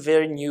this is a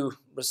very new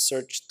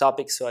research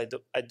topic, so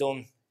I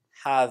don't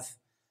have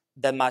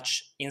that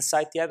much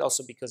insight yet,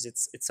 also because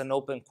it's an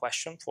open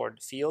question for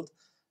the field.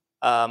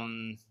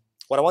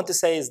 What I want to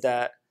say is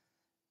that,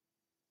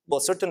 well,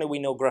 certainly we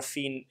know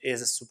graphene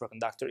is a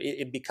superconductor.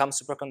 It becomes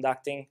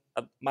superconducting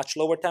at much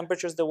lower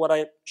temperatures than what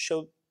I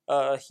showed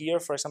here,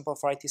 for example,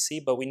 for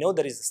ITC, but we know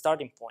there is a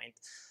starting point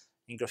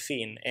in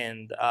graphene.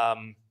 And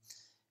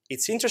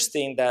it's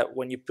interesting that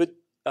when you put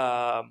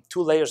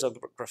 2 layers of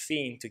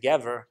graphene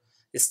together,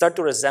 it starts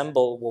to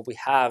resemble what we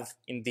have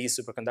in these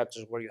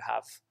superconductors, where you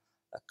have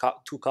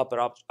 2 copper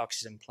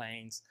oxygen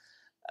planes.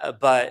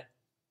 But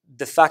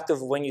the fact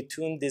of when you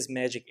tune these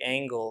magic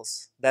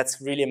angles,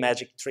 that's really a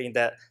magic trick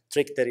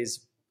that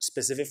is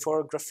specific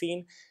for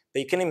graphene. But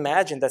you can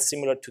imagine that's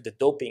similar to the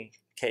doping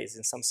case.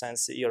 In some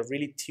sense, you're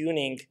really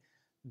tuning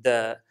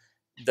the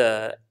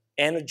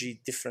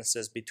energy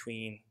differences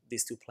between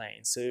these 2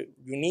 planes. So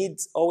you need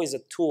always a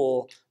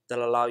tool that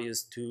allows you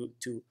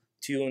to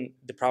tune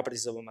the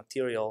properties of a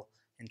material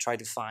and try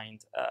to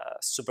find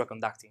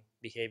superconducting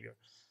behavior.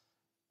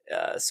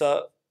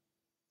 So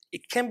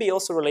it can be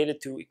also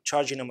related to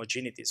charge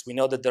inhomogeneities. We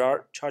know that there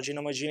are charge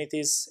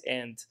inhomogeneities,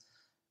 and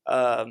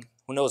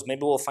who knows,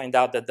 maybe we'll find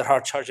out that there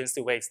are charge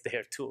density waves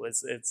there too.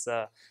 It's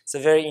a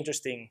very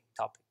interesting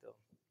topic, though.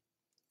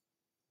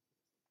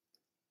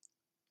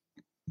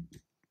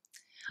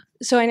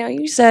 So I know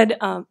you said,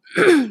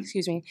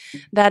 excuse me,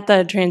 that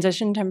the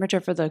transition temperature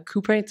for the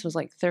cuprates was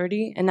like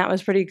 30, and that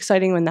was pretty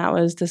exciting when that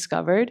was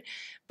discovered.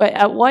 But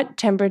at what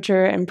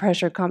temperature and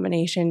pressure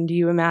combination do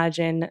you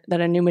imagine that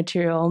a new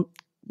material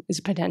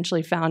is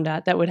potentially found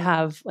at that would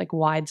have like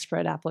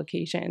widespread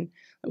application?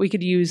 We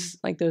could use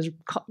like those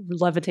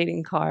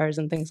levitating cars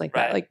and things like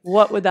that. Like,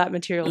 what would that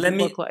material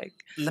look like?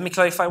 Let me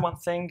clarify one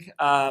thing.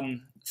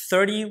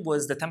 30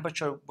 was the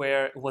temperature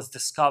where it was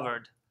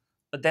discovered,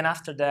 but then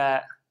after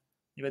that,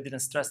 maybe I didn't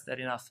stress that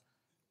enough.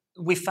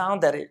 We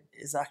found that it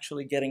is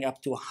actually getting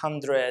up to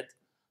 100,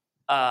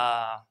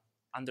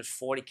 under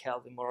 40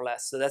 Kelvin, more or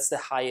less. So that's the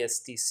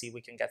highest TC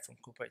we can get from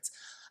cuprates.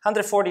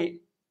 140,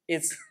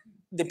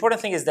 the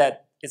important thing is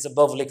that it's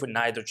above liquid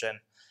nitrogen.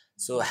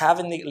 So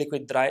having the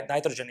liquid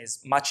nitrogen is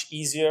much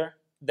easier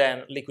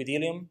than liquid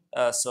helium.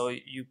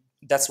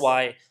 That's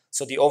why,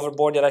 so the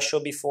overboard that I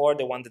showed before,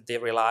 the one that they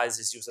realized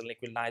is using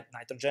liquid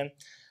nitrogen.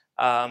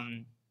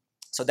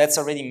 So that's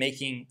already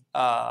making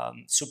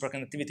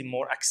superconductivity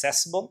more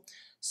accessible.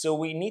 So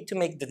we need to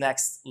make the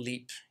next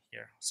leap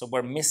here. So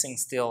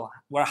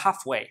we're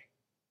halfway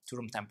to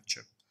room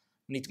temperature.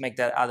 We need to make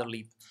that other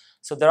leap.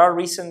 So there are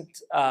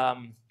recent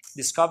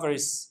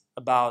discoveries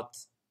about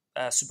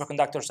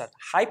superconductors at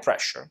high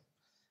pressure,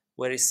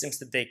 where it seems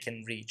that they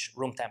can reach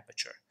room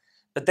temperature.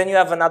 But then you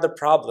have another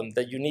problem,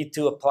 that you need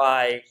to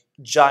apply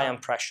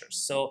giant pressures.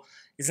 So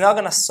it's not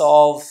going to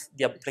solve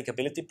the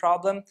applicability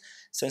problem.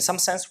 So in some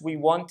sense, we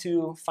want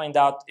to find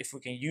out if we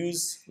can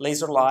use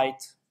laser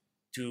light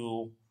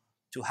to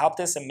help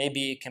this, and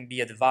maybe it can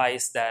be a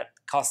device that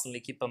constantly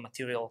keep a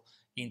material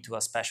into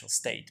a special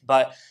state.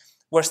 But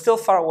we're still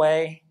far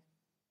away,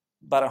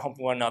 but I hope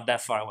we're not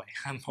that far away.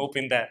 I'm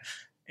hoping that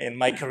in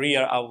my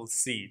career, I will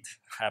see it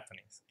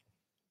happening.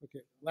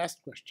 Okay,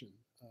 last question,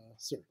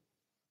 sir.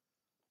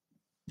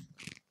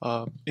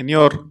 In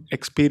your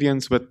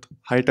experience with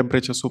high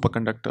temperature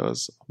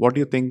superconductors, what do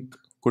you think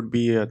could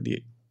be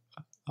the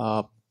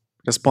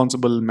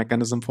responsible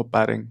mechanism for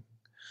pairing?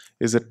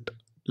 Is it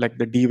like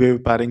the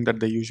D-wave pairing that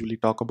they usually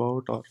talk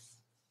about, or?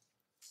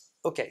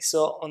 Okay,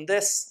 so on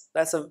this,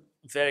 that's a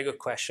very good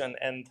question,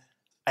 and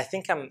I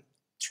think I'm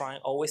trying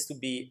always to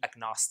be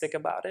agnostic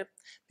about it,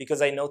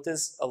 because I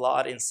notice a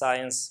lot in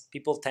science,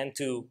 people tend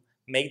to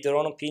make their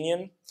own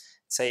opinion,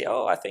 say,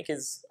 oh, I think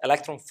it's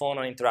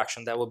electron-phonon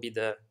interaction, that would be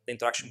the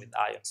interaction with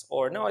ions,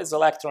 or no, it's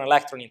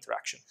electron-electron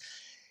interaction.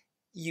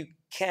 You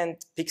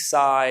can't pick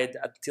side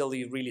until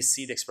you really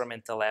see the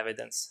experimental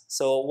evidence.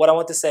 So what I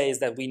want to say is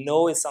that we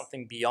know it's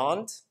something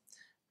beyond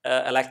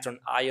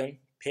electron-ion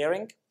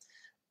pairing,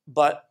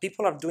 but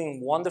people are doing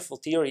wonderful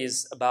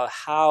theories about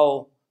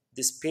how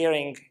this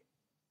pairing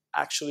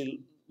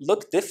actually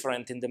look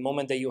different in the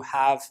moment that you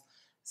have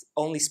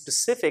only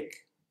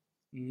specific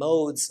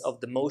modes of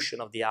the motion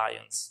of the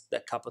ions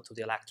that couple to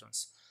the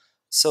electrons.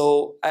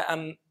 So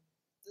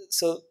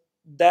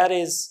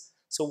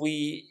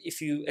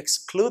if you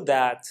exclude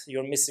that,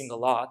 you're missing a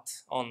lot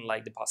on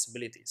like the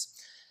possibilities.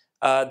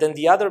 Then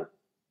the other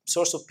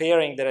source of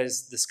pairing that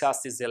is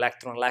discussed is the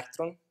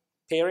electron-electron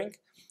pairing,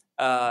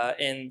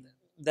 and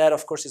that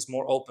of course is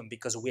more open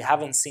because we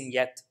haven't seen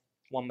yet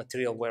one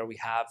material where we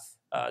have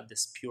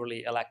this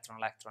purely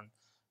electron-electron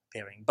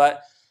pairing.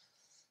 But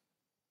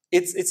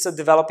it's a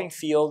developing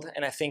field,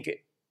 and I think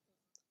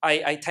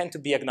I tend to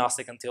be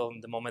agnostic until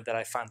the moment that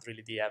I find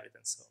really the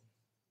evidence.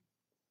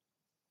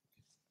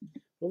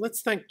 So. Well,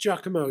 let's thank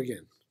Giacomo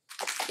again.